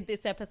you did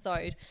this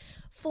episode.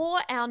 For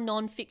our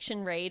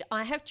non-fiction read,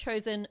 I have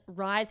chosen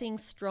Rising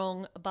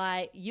Strong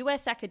by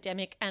US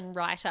academic and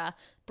writer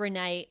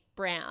Brené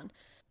Brown.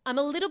 I'm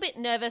a little bit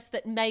nervous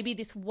that maybe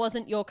this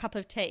wasn't your cup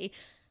of tea.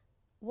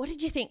 What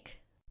did you think?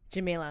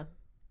 Jamila,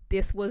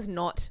 this was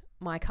not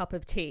my cup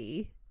of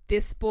tea.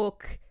 This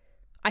book,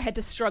 I had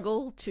to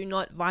struggle to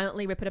not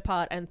violently rip it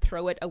apart and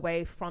throw it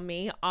away from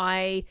me.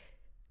 I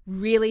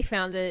really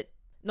found it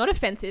not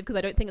offensive, because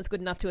I don't think it's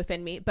good enough to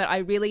offend me, but I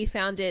really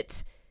found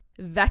it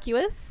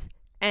vacuous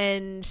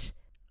and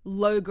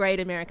low-grade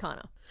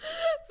Americana.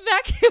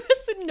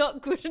 Vacuous and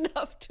not good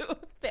enough to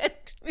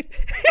offend me.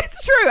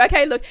 It's true.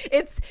 Okay, look,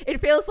 it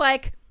feels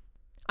like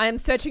I am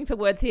searching for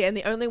words here, and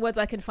the only words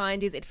I can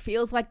find is it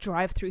feels like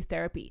drive-through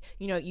therapy.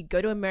 You know, you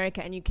go to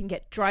America and you can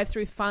get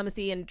drive-through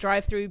pharmacy and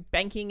drive-through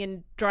banking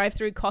and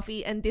drive-through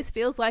coffee, and this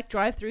feels like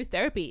drive-through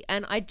therapy,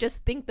 and I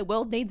just think the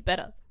world needs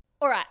better.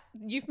 All right,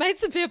 you've made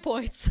some fair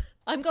points.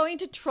 I'm going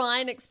to try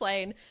and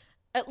explain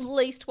at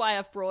least why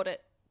I've brought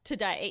it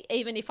today,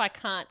 even if I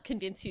can't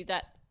convince you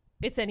that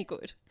it's any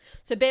good.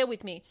 So bear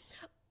with me.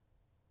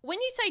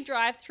 When you say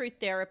drive-through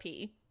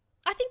therapy,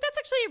 I think that's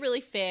actually a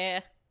really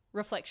fair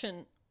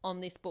reflection on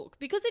this book,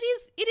 because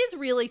it is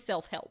really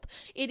self-help.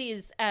 It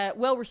is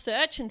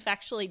well-researched and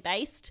factually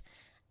based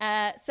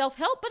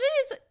self-help, but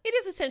it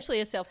is essentially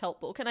a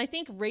self-help book. And I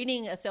think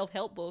reading a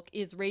self-help book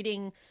is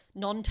reading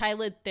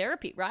non-tailored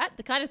therapy, right?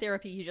 The kind of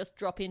therapy you just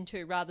drop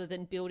into rather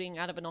than building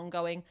out of an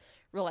ongoing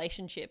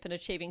relationship and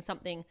achieving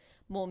something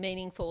more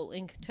meaningful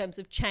in terms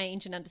of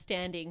change and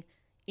understanding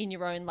in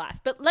your own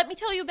life. But let me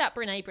tell you about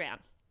Brené Brown.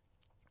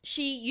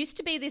 She used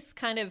to be this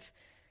kind of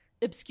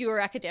obscure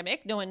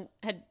academic. No one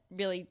had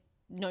really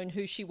known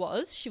who she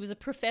was. She was a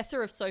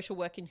professor of social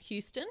work in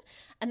Houston,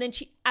 and then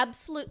she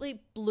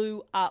absolutely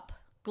blew up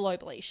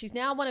globally. She's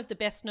now one of the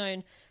best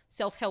known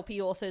self-helpy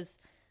authors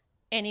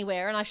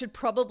anywhere, and I should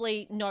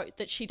probably note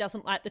that she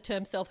doesn't like the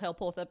term self-help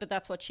author, but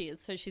that's what she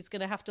is, so she's going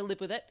to have to live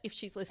with it if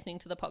she's listening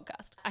to the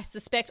podcast. I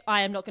suspect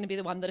I am not going to be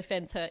the one that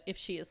offends her if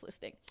she is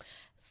listening.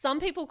 Some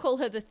people call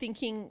her the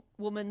thinking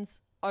woman's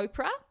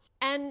Oprah,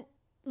 and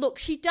look,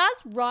 she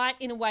does write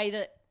in a way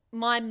that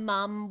my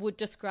mum would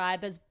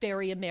describe as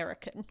very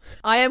American.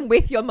 I am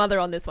with your mother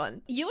on this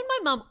one. You and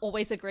my mum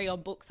always agree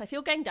on books. I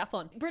feel ganged up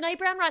on. Brené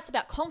Brown writes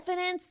about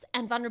confidence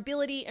and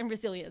vulnerability and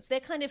resilience. They're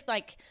kind of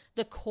like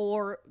the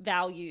core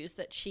values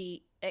that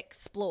she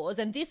explores.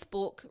 And this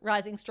book,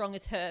 Rising Strong,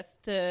 is her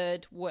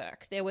third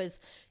work. There was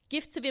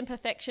Gifts of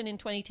Imperfection in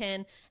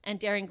 2010 and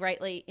Daring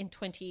Greatly in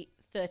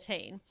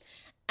 2013.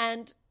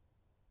 And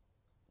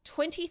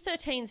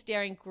 2013's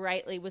Daring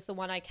Greatly was the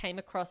one I came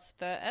across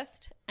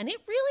first, and it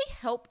really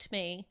helped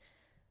me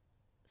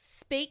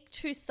speak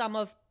to some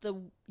of the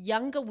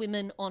younger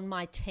women on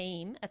my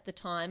team at the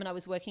time, and I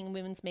was working in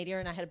women's media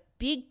and I had a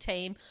big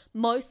team,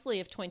 mostly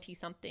of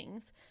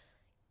 20-somethings.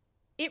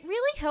 It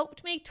really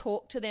helped me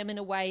talk to them in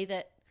a way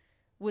that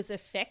was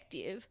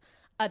effective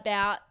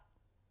about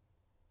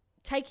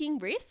taking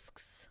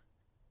risks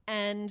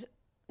and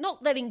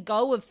not letting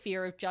go of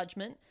fear of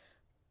judgment,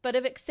 but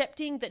of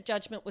accepting that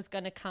judgment was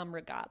going to come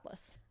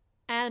regardless.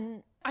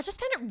 And I just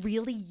found it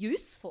really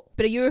useful.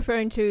 But are you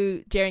referring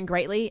to Daring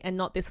Greatly and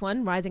not this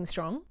one, Rising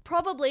Strong?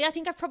 Probably. I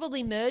think I've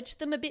probably merged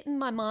them a bit in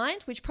my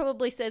mind, which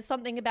probably says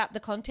something about the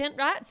content,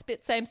 right? It's a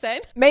bit same.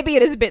 Maybe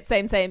it is a bit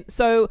same.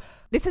 So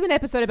this is an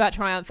episode about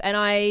triumph, and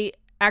I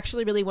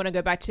actually really want to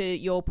go back to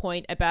your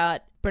point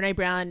about Brené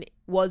Brown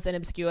was an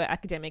obscure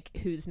academic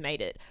who's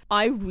made it.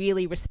 I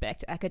really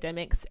respect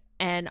academics,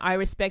 and I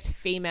respect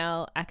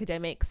female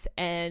academics,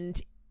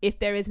 and if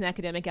there is an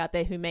academic out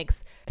there who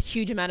makes a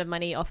huge amount of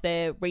money off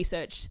their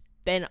research,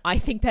 then I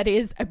think that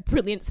is a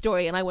brilliant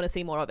story and I want to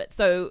see more of it.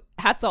 So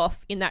hats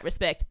off in that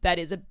respect. That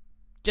is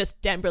just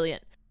damn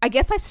brilliant. I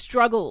guess I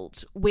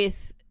struggled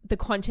with the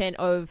content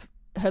of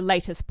her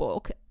latest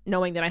book,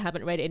 knowing that I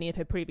haven't read any of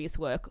her previous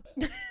work.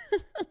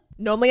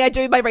 Normally I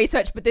do my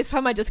research, but this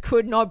time I just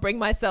could not bring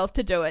myself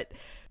to do it.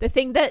 The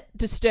thing that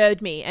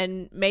disturbed me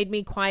and made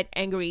me quite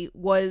angry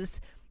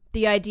was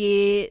the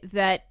idea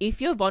that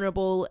if you're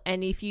vulnerable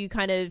and if you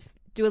kind of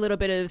do a little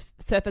bit of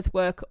surface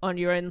work on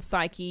your own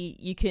psyche,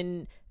 you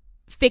can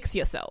fix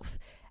yourself.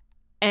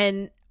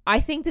 And I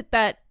think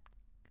that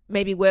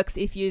maybe works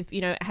if you've,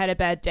 had a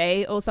bad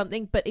day or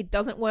something, but it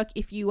doesn't work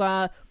if you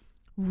are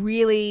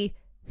really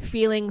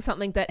feeling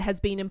something that has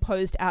been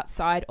imposed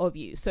outside of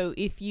you. So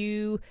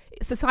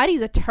society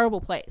is a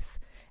terrible place.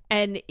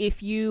 And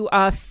if you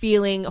are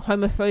feeling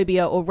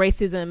homophobia or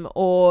racism,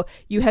 or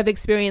you have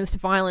experienced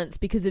violence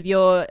because of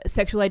your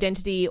sexual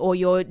identity or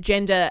your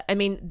gender, I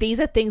mean,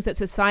 these are things that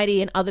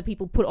society and other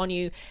people put on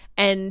you.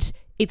 And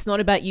it's not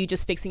about you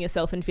just fixing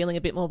yourself and feeling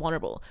a bit more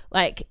vulnerable.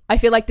 Like, I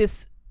feel like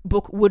this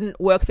book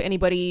wouldn't work for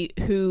anybody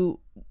who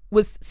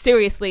was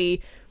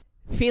seriously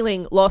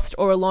feeling lost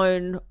or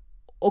alone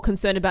or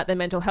concerned about their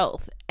mental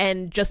health.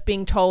 And just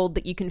being told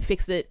that you can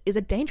fix it is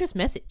a dangerous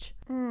message.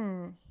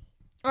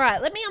 All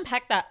right, let me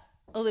unpack that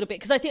a little bit,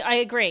 because I think I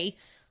agree.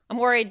 I'm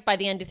worried by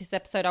the end of this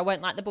episode I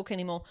won't like the book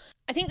anymore.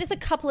 I think there's a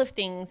couple of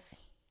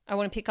things I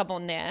want to pick up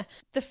on there.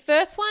 The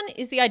first one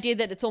is the idea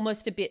that it's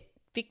almost a bit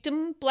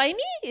victim blamey,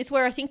 is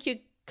where I think you're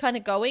kind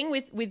of going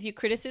with your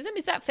criticism.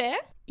 Is that fair?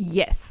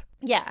 Yes.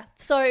 Yeah.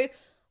 So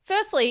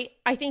firstly,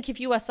 I think if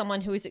you are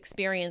someone who has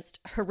experienced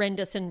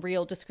horrendous and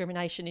real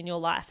discrimination in your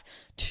life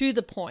to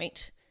the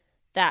point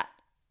that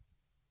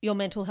your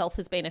mental health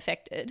has been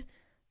affected,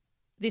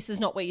 this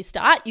is not where you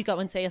start. You go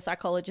and see a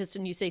psychologist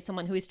and you see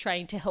someone who is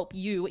trained to help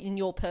you in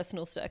your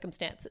personal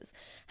circumstances.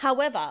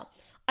 However,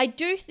 I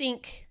do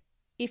think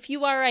if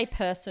you are a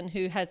person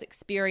who has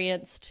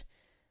experienced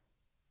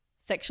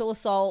sexual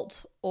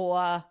assault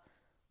or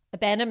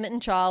abandonment in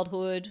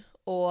childhood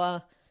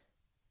or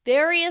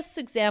various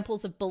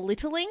examples of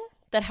belittling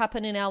that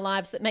happen in our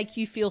lives that make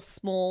you feel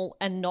small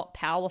and not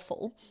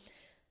powerful,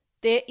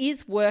 there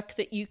is work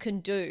that you can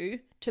do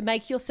to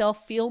make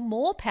yourself feel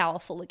more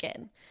powerful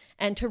again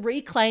and to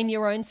reclaim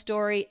your own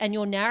story and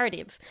your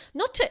narrative.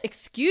 Not to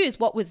excuse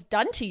what was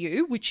done to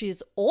you, which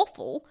is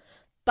awful,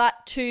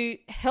 but to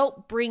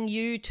help bring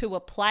you to a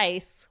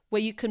place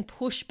where you can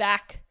push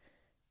back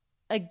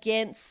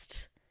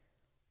against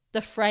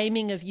the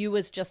framing of you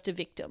as just a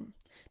victim.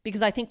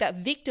 Because I think that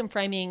victim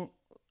framing,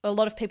 a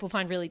lot of people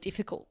find really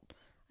difficult.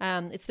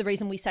 It's the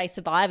reason we say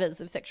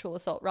survivors of sexual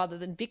assault rather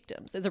than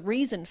victims. There's a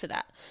reason for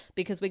that,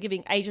 because we're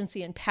giving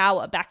agency and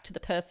power back to the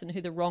person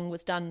who the wrong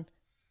was done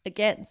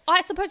against.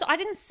 I suppose I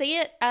didn't see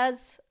it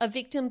as a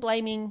victim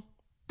blaming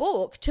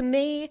book. To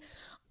me,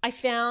 I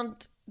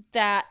found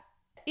that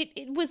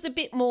it was a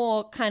bit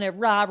more kind of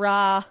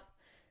rah-rah,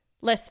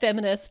 less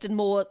feminist and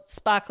more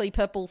sparkly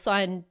purple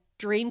sign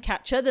dream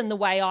catcher than the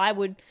way I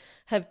would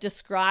have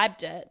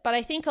described it. But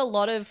I think a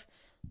lot of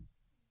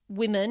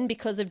women,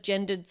 because of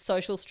gendered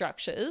social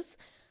structures,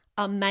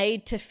 are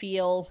made to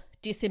feel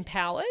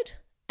disempowered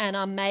and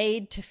are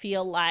made to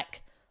feel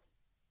like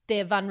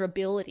their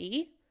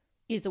vulnerability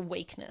is a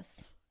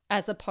weakness,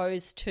 as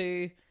opposed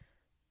to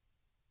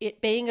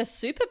it being a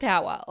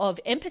superpower of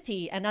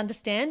empathy and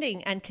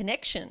understanding and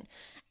connection,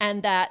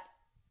 and that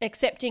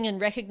accepting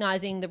and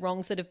recognizing the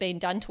wrongs that have been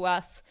done to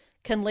us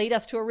can lead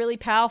us to a really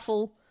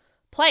powerful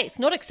place.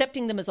 Not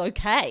accepting them as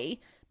okay,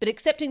 but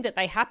accepting that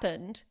they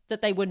happened,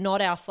 that they were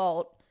not our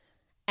fault,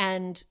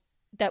 and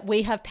that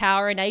we have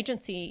power and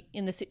agency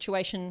in the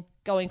situation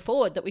going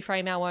forward, that we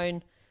frame our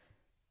own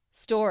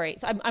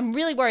stories. I'm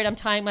really worried I'm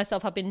tying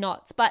myself up in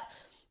knots, but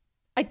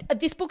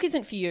this book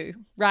isn't for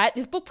you, right?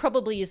 This book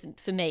probably isn't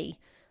for me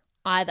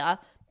either.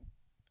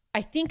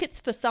 I think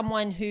it's for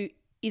someone who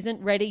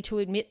isn't ready to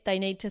admit they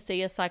need to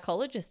see a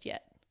psychologist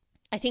yet.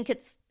 I think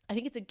it's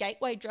a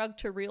gateway drug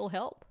to real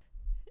help.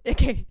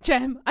 Okay,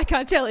 Jam, I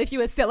can't tell if you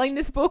were selling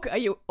this book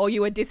or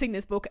you were dissing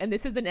this book, and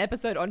this is an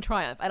episode on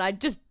Triumph, and I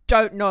just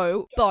don't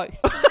know. Both.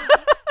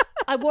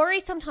 I worry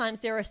sometimes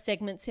there are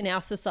segments in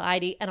our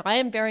society, and I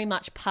am very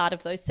much part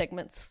of those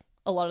segments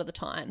a lot of the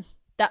time,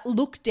 that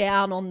look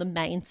down on the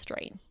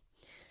mainstream.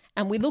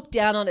 And we look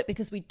down on it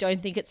because we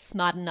don't think it's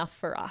smart enough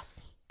for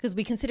us, because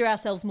we consider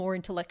ourselves more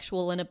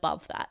intellectual and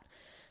above that.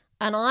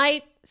 And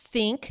I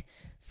think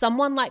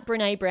someone like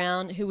Brené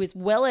Brown, who is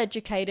well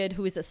educated,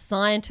 who is a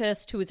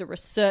scientist, who is a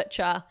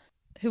researcher,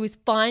 who is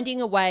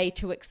finding a way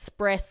to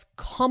express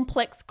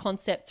complex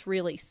concepts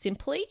really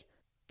simply,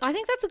 I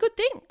think that's a good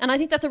thing. And I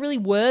think that's a really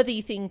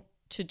worthy thing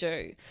to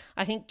do.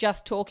 I think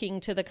just talking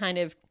to the kind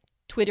of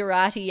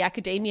Twitterati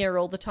academia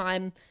all the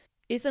time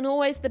isn't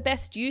always the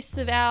best use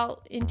of our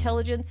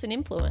intelligence and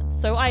influence.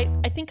 So I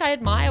think I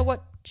admire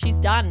what she's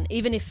done,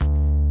 even if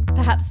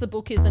perhaps the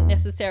book isn't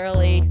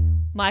necessarily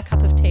my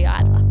cup of tea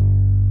either.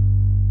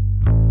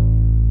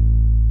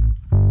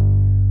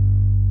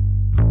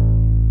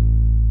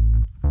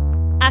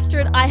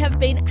 Astrid, I have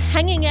been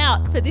hanging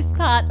out for this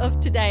part of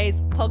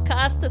today's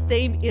podcast. The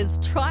theme is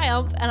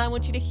Triumph, and I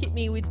want you to hit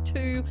me with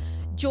 2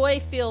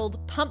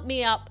 joy-filled, pump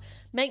me up,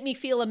 make me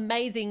feel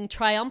amazing,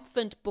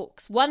 triumphant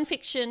books. 1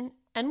 fiction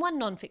and 1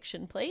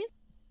 non-fiction, please.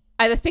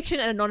 I have a fiction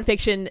and a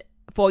non-fiction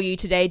for you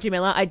today,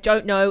 Jamila. I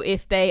don't know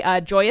if they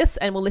are joyous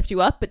and will lift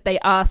you up, but they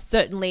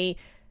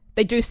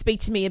do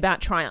speak to me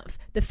about triumph.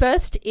 The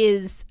first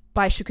is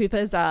by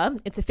Shagufta Azar.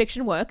 It's a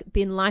fiction work,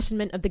 The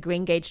Enlightenment of the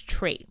Green Gage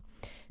Tree.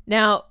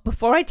 Now,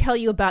 before I tell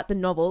you about the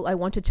novel, I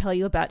want to tell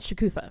you about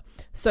Shagufta.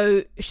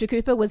 So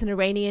Shagufta was an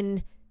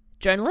Iranian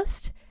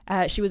journalist.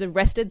 She was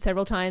arrested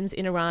several times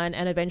in Iran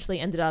and eventually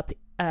ended up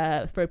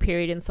for a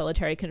period in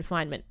solitary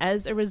confinement.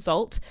 As a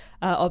result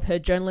of her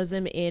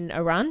journalism in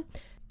Iran,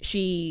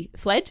 she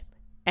fled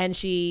and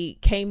she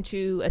came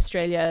to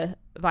Australia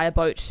via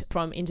boat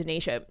from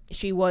Indonesia.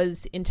 She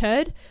was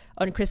interred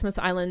on Christmas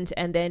Island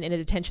and then in a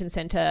detention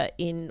centre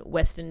in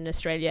Western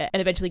Australia and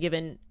eventually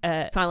given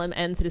asylum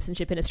and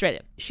citizenship in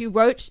Australia. She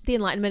wrote The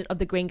Enlightenment of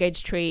the Green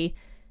Gage Tree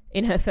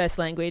in her first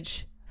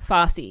language,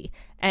 Farsi,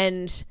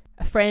 and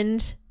a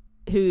friend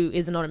who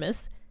is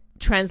anonymous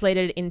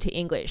translated it into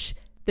English.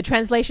 The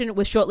translation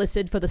was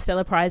shortlisted for the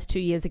Stella Prize 2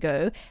 years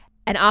ago,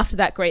 and after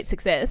that great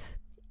success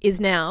is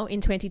now,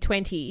 in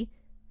 2020,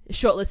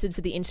 shortlisted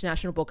for the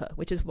International Booker,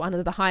 which is one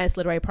of the highest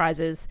literary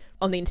prizes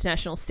on the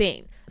international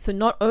scene. So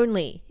not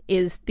only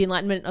is The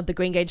Enlightenment of the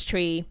Green Gage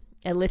Tree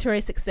a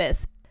literary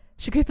success,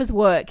 Shagufta's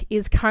work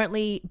is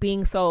currently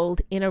being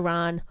sold in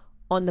Iran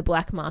on the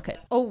black market.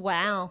 Oh,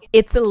 wow.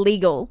 It's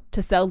illegal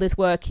to sell this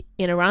work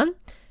in Iran.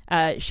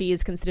 She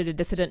is considered a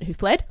dissident who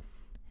fled,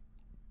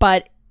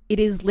 but it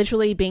is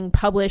literally being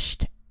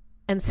published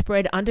and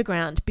spread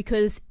underground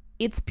because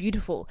it's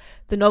beautiful.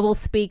 The novel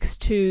speaks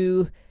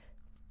to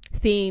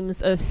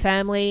themes of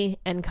family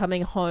and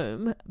coming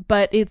home,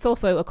 but it's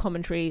also a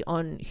commentary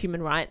on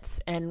human rights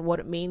and what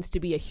it means to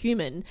be a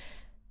human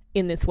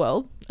in this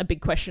world. A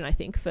big question, I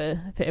think,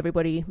 for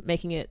everybody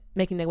making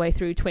their way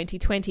through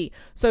 2020.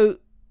 So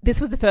this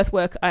was the first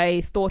work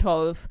I thought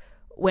of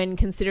when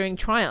considering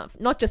Triumph,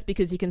 not just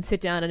because you can sit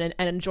down and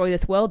enjoy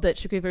this world that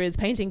Shagufta is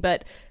painting,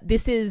 but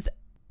this is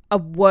a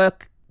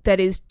work that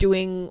is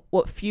doing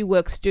what few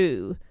works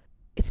do.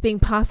 It's being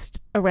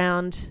passed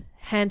around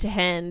hand to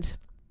hand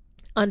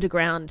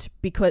underground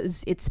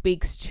because it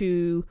speaks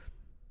to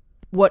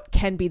what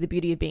can be the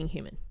beauty of being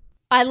human.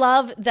 I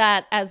love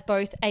that as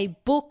both a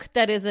book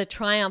that is a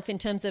triumph in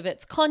terms of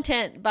its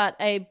content, but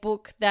a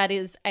book that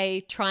is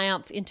a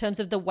triumph in terms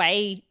of the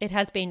way it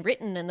has been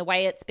written and the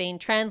way it's been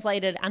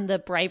translated and the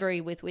bravery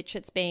with which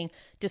it's being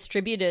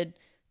distributed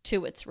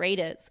to its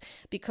readers.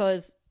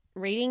 Because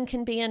reading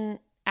can be an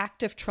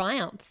act of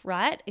triumph,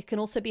 right? It can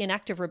also be an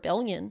act of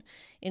rebellion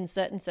in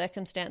certain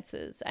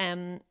circumstances.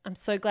 I'm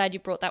so glad you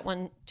brought that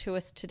one to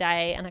us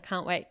today, and I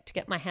can't wait to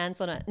get my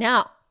hands on it.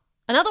 Now,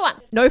 another one.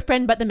 No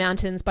Friend But the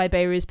Mountains by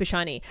Behrouz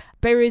Bashani.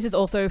 Behrouz is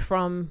also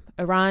from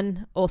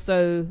Iran,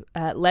 also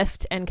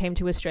left and came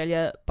to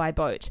Australia by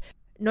boat.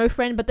 No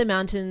Friend But the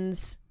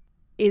Mountains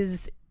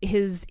is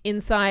his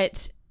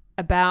insight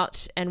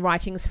about and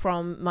writings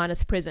from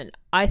Manus prison.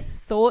 I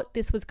thought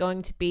this was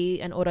going to be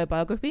an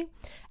autobiography,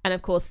 and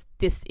of course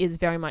this is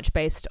very much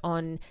based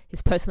on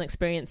his personal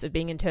experience of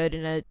being interred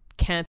in a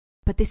camp,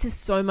 but this is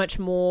so much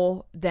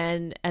more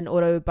than an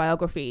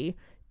autobiography.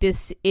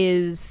 This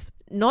is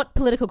not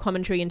political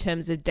commentary in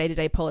terms of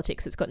day-to-day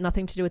politics. It's got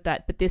nothing to do with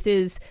that, but this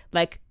is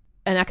like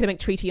an academic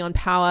treatise on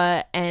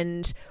power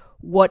and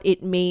what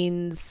it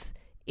means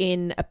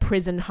in a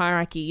prison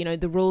hierarchy, you know,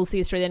 the rules the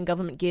Australian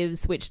government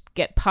gives, which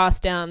get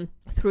passed down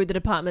through the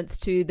departments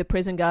to the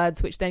prison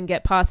guards, which then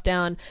get passed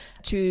down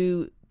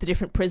to the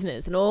different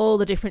prisoners, and all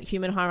the different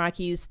human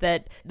hierarchies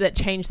that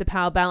change the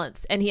power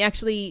balance. And he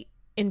actually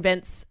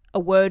invents a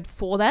word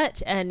for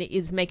that and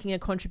is making a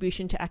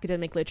contribution to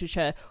academic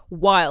literature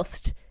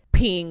whilst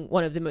being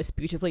one of the most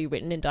beautifully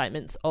written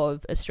indictments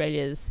of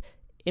Australia's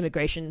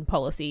immigration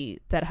policy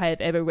that I have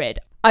ever read.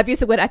 I've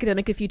used the word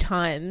academic a few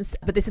times,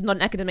 but this is not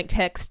an academic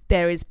text.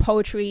 There is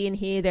poetry in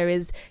here. There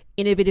is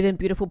innovative and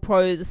beautiful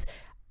prose.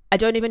 I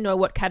don't even know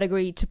what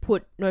category to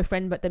put No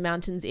Friend But the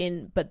Mountains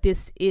in, but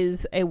this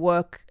is a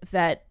work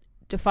that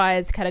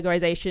defies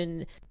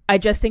categorization. I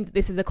just think that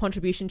this is a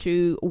contribution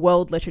to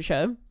world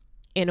literature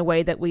in a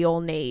way that we all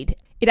need.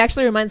 It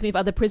actually reminds me of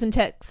other prison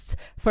texts.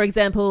 For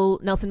example,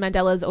 Nelson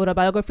Mandela's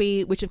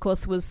autobiography, which of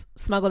course was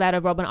smuggled out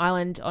of Robben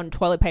Island on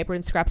toilet paper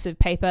and scraps of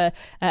paper.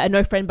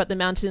 No Friend But the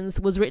Mountains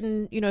was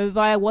written,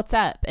 via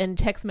WhatsApp and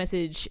text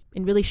message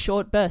in really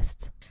short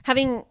bursts.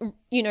 Having,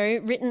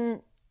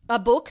 written a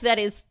book that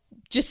is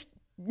just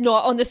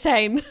not on the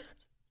same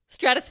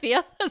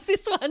stratosphere as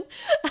this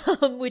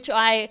one, which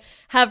I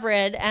have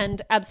read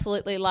and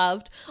absolutely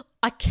loved,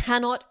 I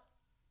cannot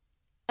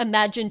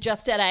imagine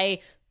just at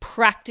a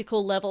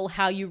practical level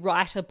how you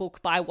write a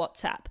book by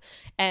WhatsApp,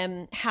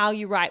 how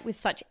you write with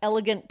such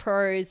elegant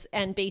prose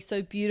and be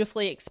so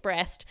beautifully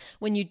expressed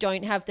when you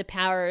don't have the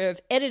power of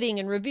editing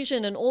and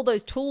revision and all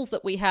those tools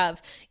that we have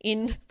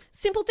in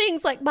simple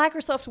things like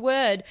Microsoft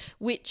Word,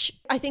 which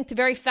I think the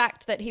very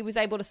fact that he was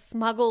able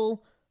to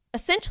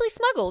essentially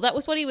smuggle, that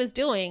was what he was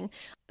doing,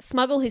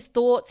 smuggle his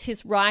thoughts,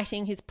 his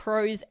writing, his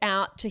prose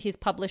out to his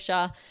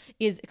publisher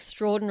is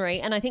extraordinary.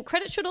 And I think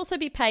credit should also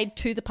be paid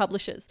to the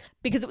publishers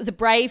because it was a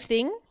brave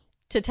thing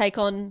to take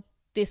on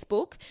this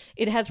book.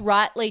 It has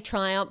rightly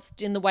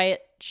triumphed in the way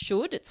it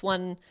should. It's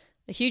won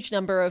a huge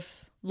number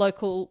of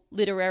local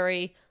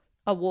literary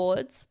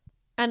awards.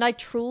 And I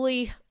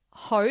truly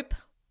hope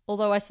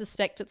although I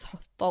suspect it's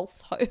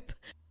false hope,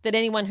 that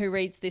anyone who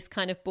reads this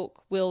kind of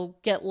book will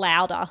get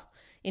louder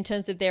in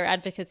terms of their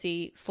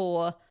advocacy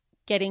for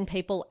getting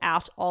people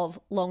out of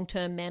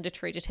long-term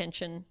mandatory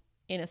detention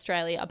in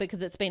Australia,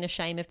 because it's been a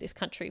shame of this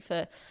country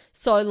for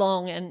so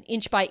long, and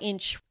inch by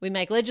inch we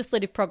make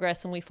legislative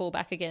progress and we fall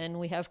back again.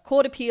 We have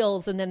court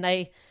appeals and then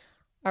they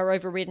are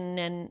overridden,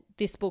 and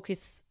this book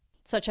is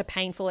such a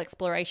painful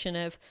exploration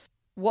of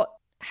what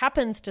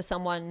happens to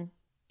someone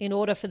in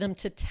order for them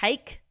to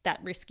take that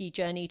risky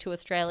journey to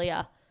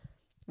Australia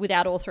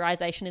without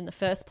authorization in the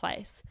first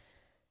place,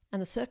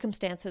 and the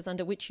circumstances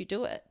under which you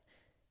do it.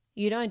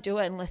 You don't do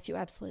it unless you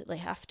absolutely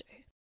have to.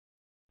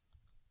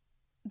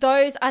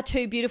 Those are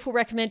two beautiful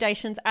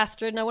recommendations,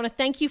 Astrid, and I want to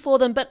thank you for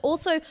them, but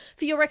also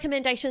for your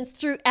recommendations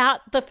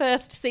throughout the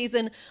first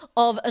season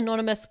of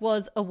Anonymous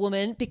Was a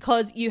Woman,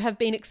 because you have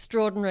been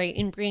extraordinary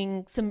in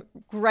bringing some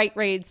great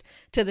reads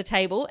to the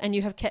table, and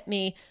you have kept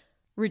me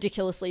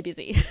ridiculously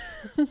busy.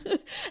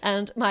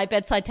 And my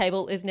bedside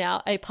table is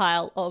now a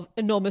pile of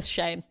enormous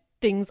shame.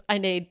 Things I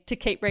need to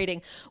keep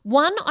reading.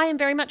 One I am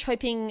very much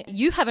hoping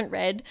you haven't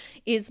read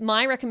is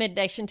my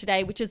recommendation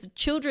today, which is a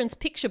children's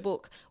picture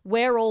book,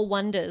 We're All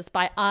Wonders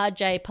by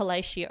R.J.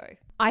 Palacio.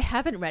 I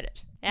haven't read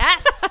it.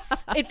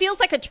 Yes! It feels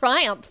like a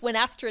triumph when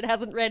Astrid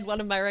hasn't read one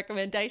of my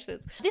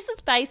recommendations. This is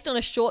based on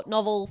a short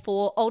novel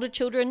for older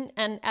children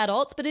and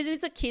adults, but it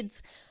is a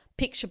kid's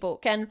picture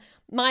book. And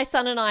my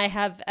son and I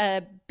have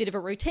a bit of a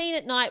routine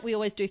at night. We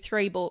always do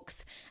 3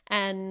 books,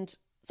 and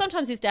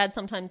sometimes his dad,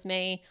 sometimes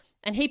me.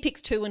 And he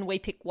picks 2 and we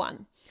pick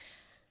 1.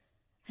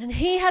 And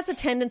he has a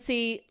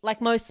tendency, like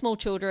most small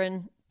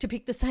children, to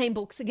pick the same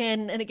books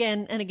again and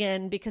again and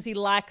again because he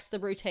likes the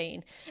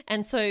routine.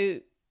 And so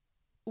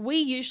we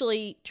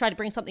usually try to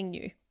bring something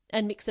new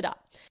and mix it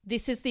up.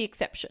 This is the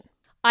exception.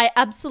 I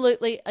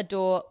absolutely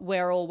adore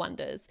We're All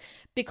Wonders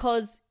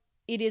because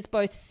it is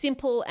both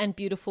simple and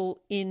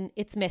beautiful in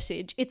its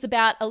message. It's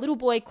about a little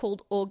boy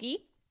called Augie.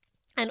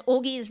 And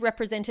Augie is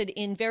represented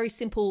in very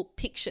simple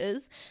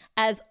pictures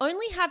as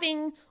only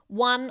having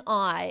one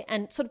eye,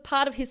 and sort of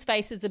part of his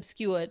face is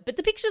obscured. But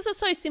the pictures are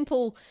so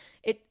simple,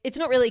 it's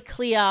not really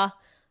clear,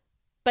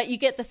 but you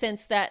get the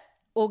sense that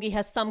Augie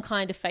has some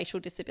kind of facial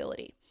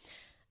disability.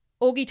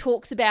 Augie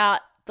talks about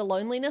the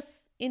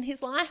loneliness in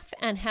his life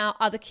and how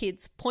other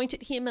kids point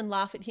at him and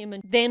laugh at him.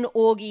 And then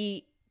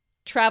Augie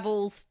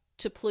travels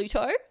to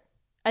Pluto,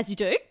 as you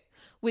do,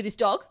 with his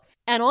dog.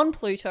 And on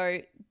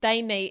Pluto,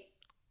 they meet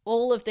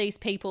all of these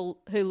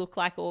people who look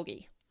like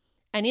Augie.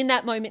 And in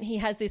that moment, he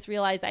has this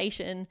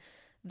realization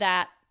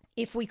that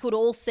if we could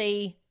all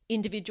see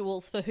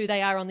individuals for who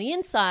they are on the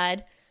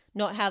inside,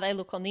 not how they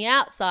look on the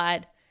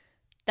outside,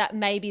 that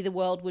maybe the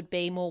world would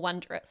be more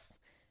wondrous.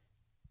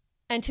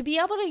 And to be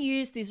able to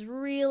use this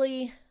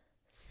really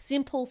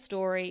simple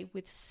story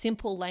with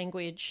simple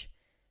language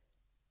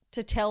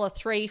to tell a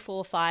 3,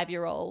 4,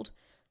 5-year-old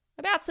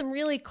about some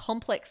really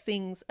complex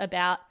things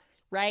about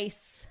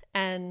race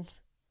and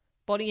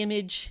body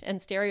image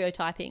and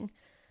stereotyping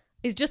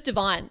is just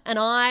divine. And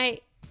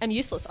I am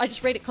useless. I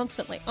just read it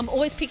constantly. I'm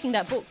always picking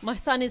that book. My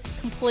son is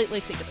completely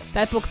sick of it.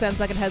 That book sounds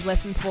like it has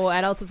lessons for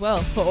adults as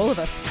well, for all of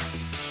us.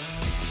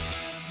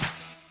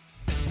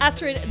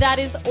 Astrid, that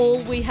is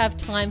all we have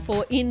time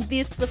for in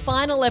this, the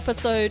final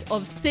episode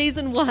of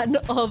season 1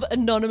 of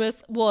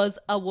Anonymous Was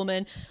a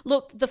Woman.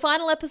 Look, the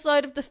final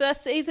episode of the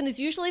first season is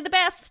usually the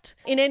best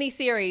in any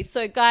series.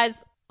 So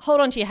guys,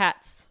 hold on to your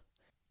hats.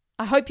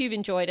 I hope you've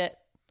enjoyed it.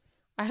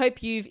 I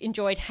hope you've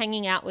enjoyed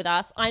hanging out with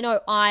us. I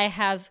know I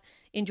have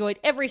enjoyed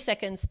every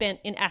second spent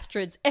in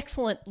Astrid's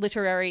excellent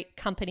literary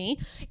company.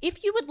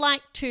 If you would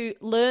like to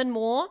learn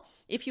more,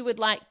 if you would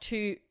like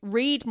to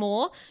read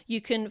more,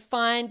 you can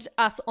find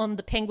us on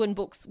the Penguin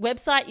Books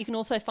website. You can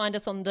also find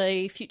us on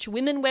the Future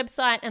Women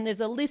website, and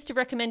there's a list of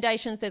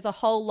recommendations. There's a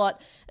whole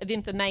lot of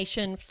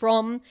information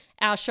from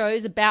our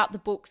shows about the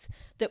books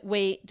that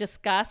we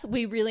discuss.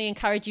 We really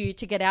encourage you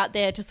to get out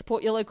there to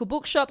support your local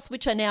bookshops,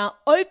 which are now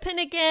open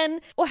again,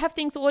 or have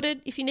things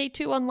ordered if you need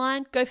to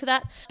online. Go for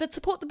that. But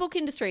support the book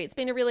industry. It's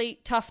been a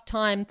really tough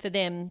time for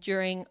them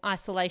during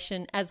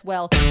isolation as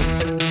well.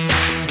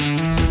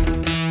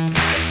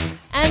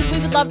 And we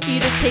would love for you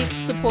to keep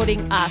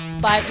supporting us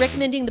by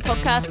recommending the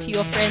podcast to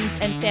your friends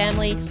and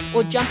family,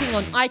 or jumping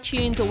on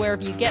iTunes or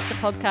wherever you get the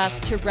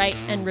podcast to rate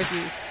and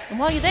review. And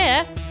while you're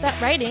there,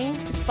 that rating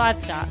is 5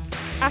 stars.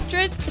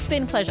 Astrid, it's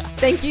been a pleasure.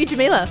 Thank you,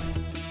 Jamila.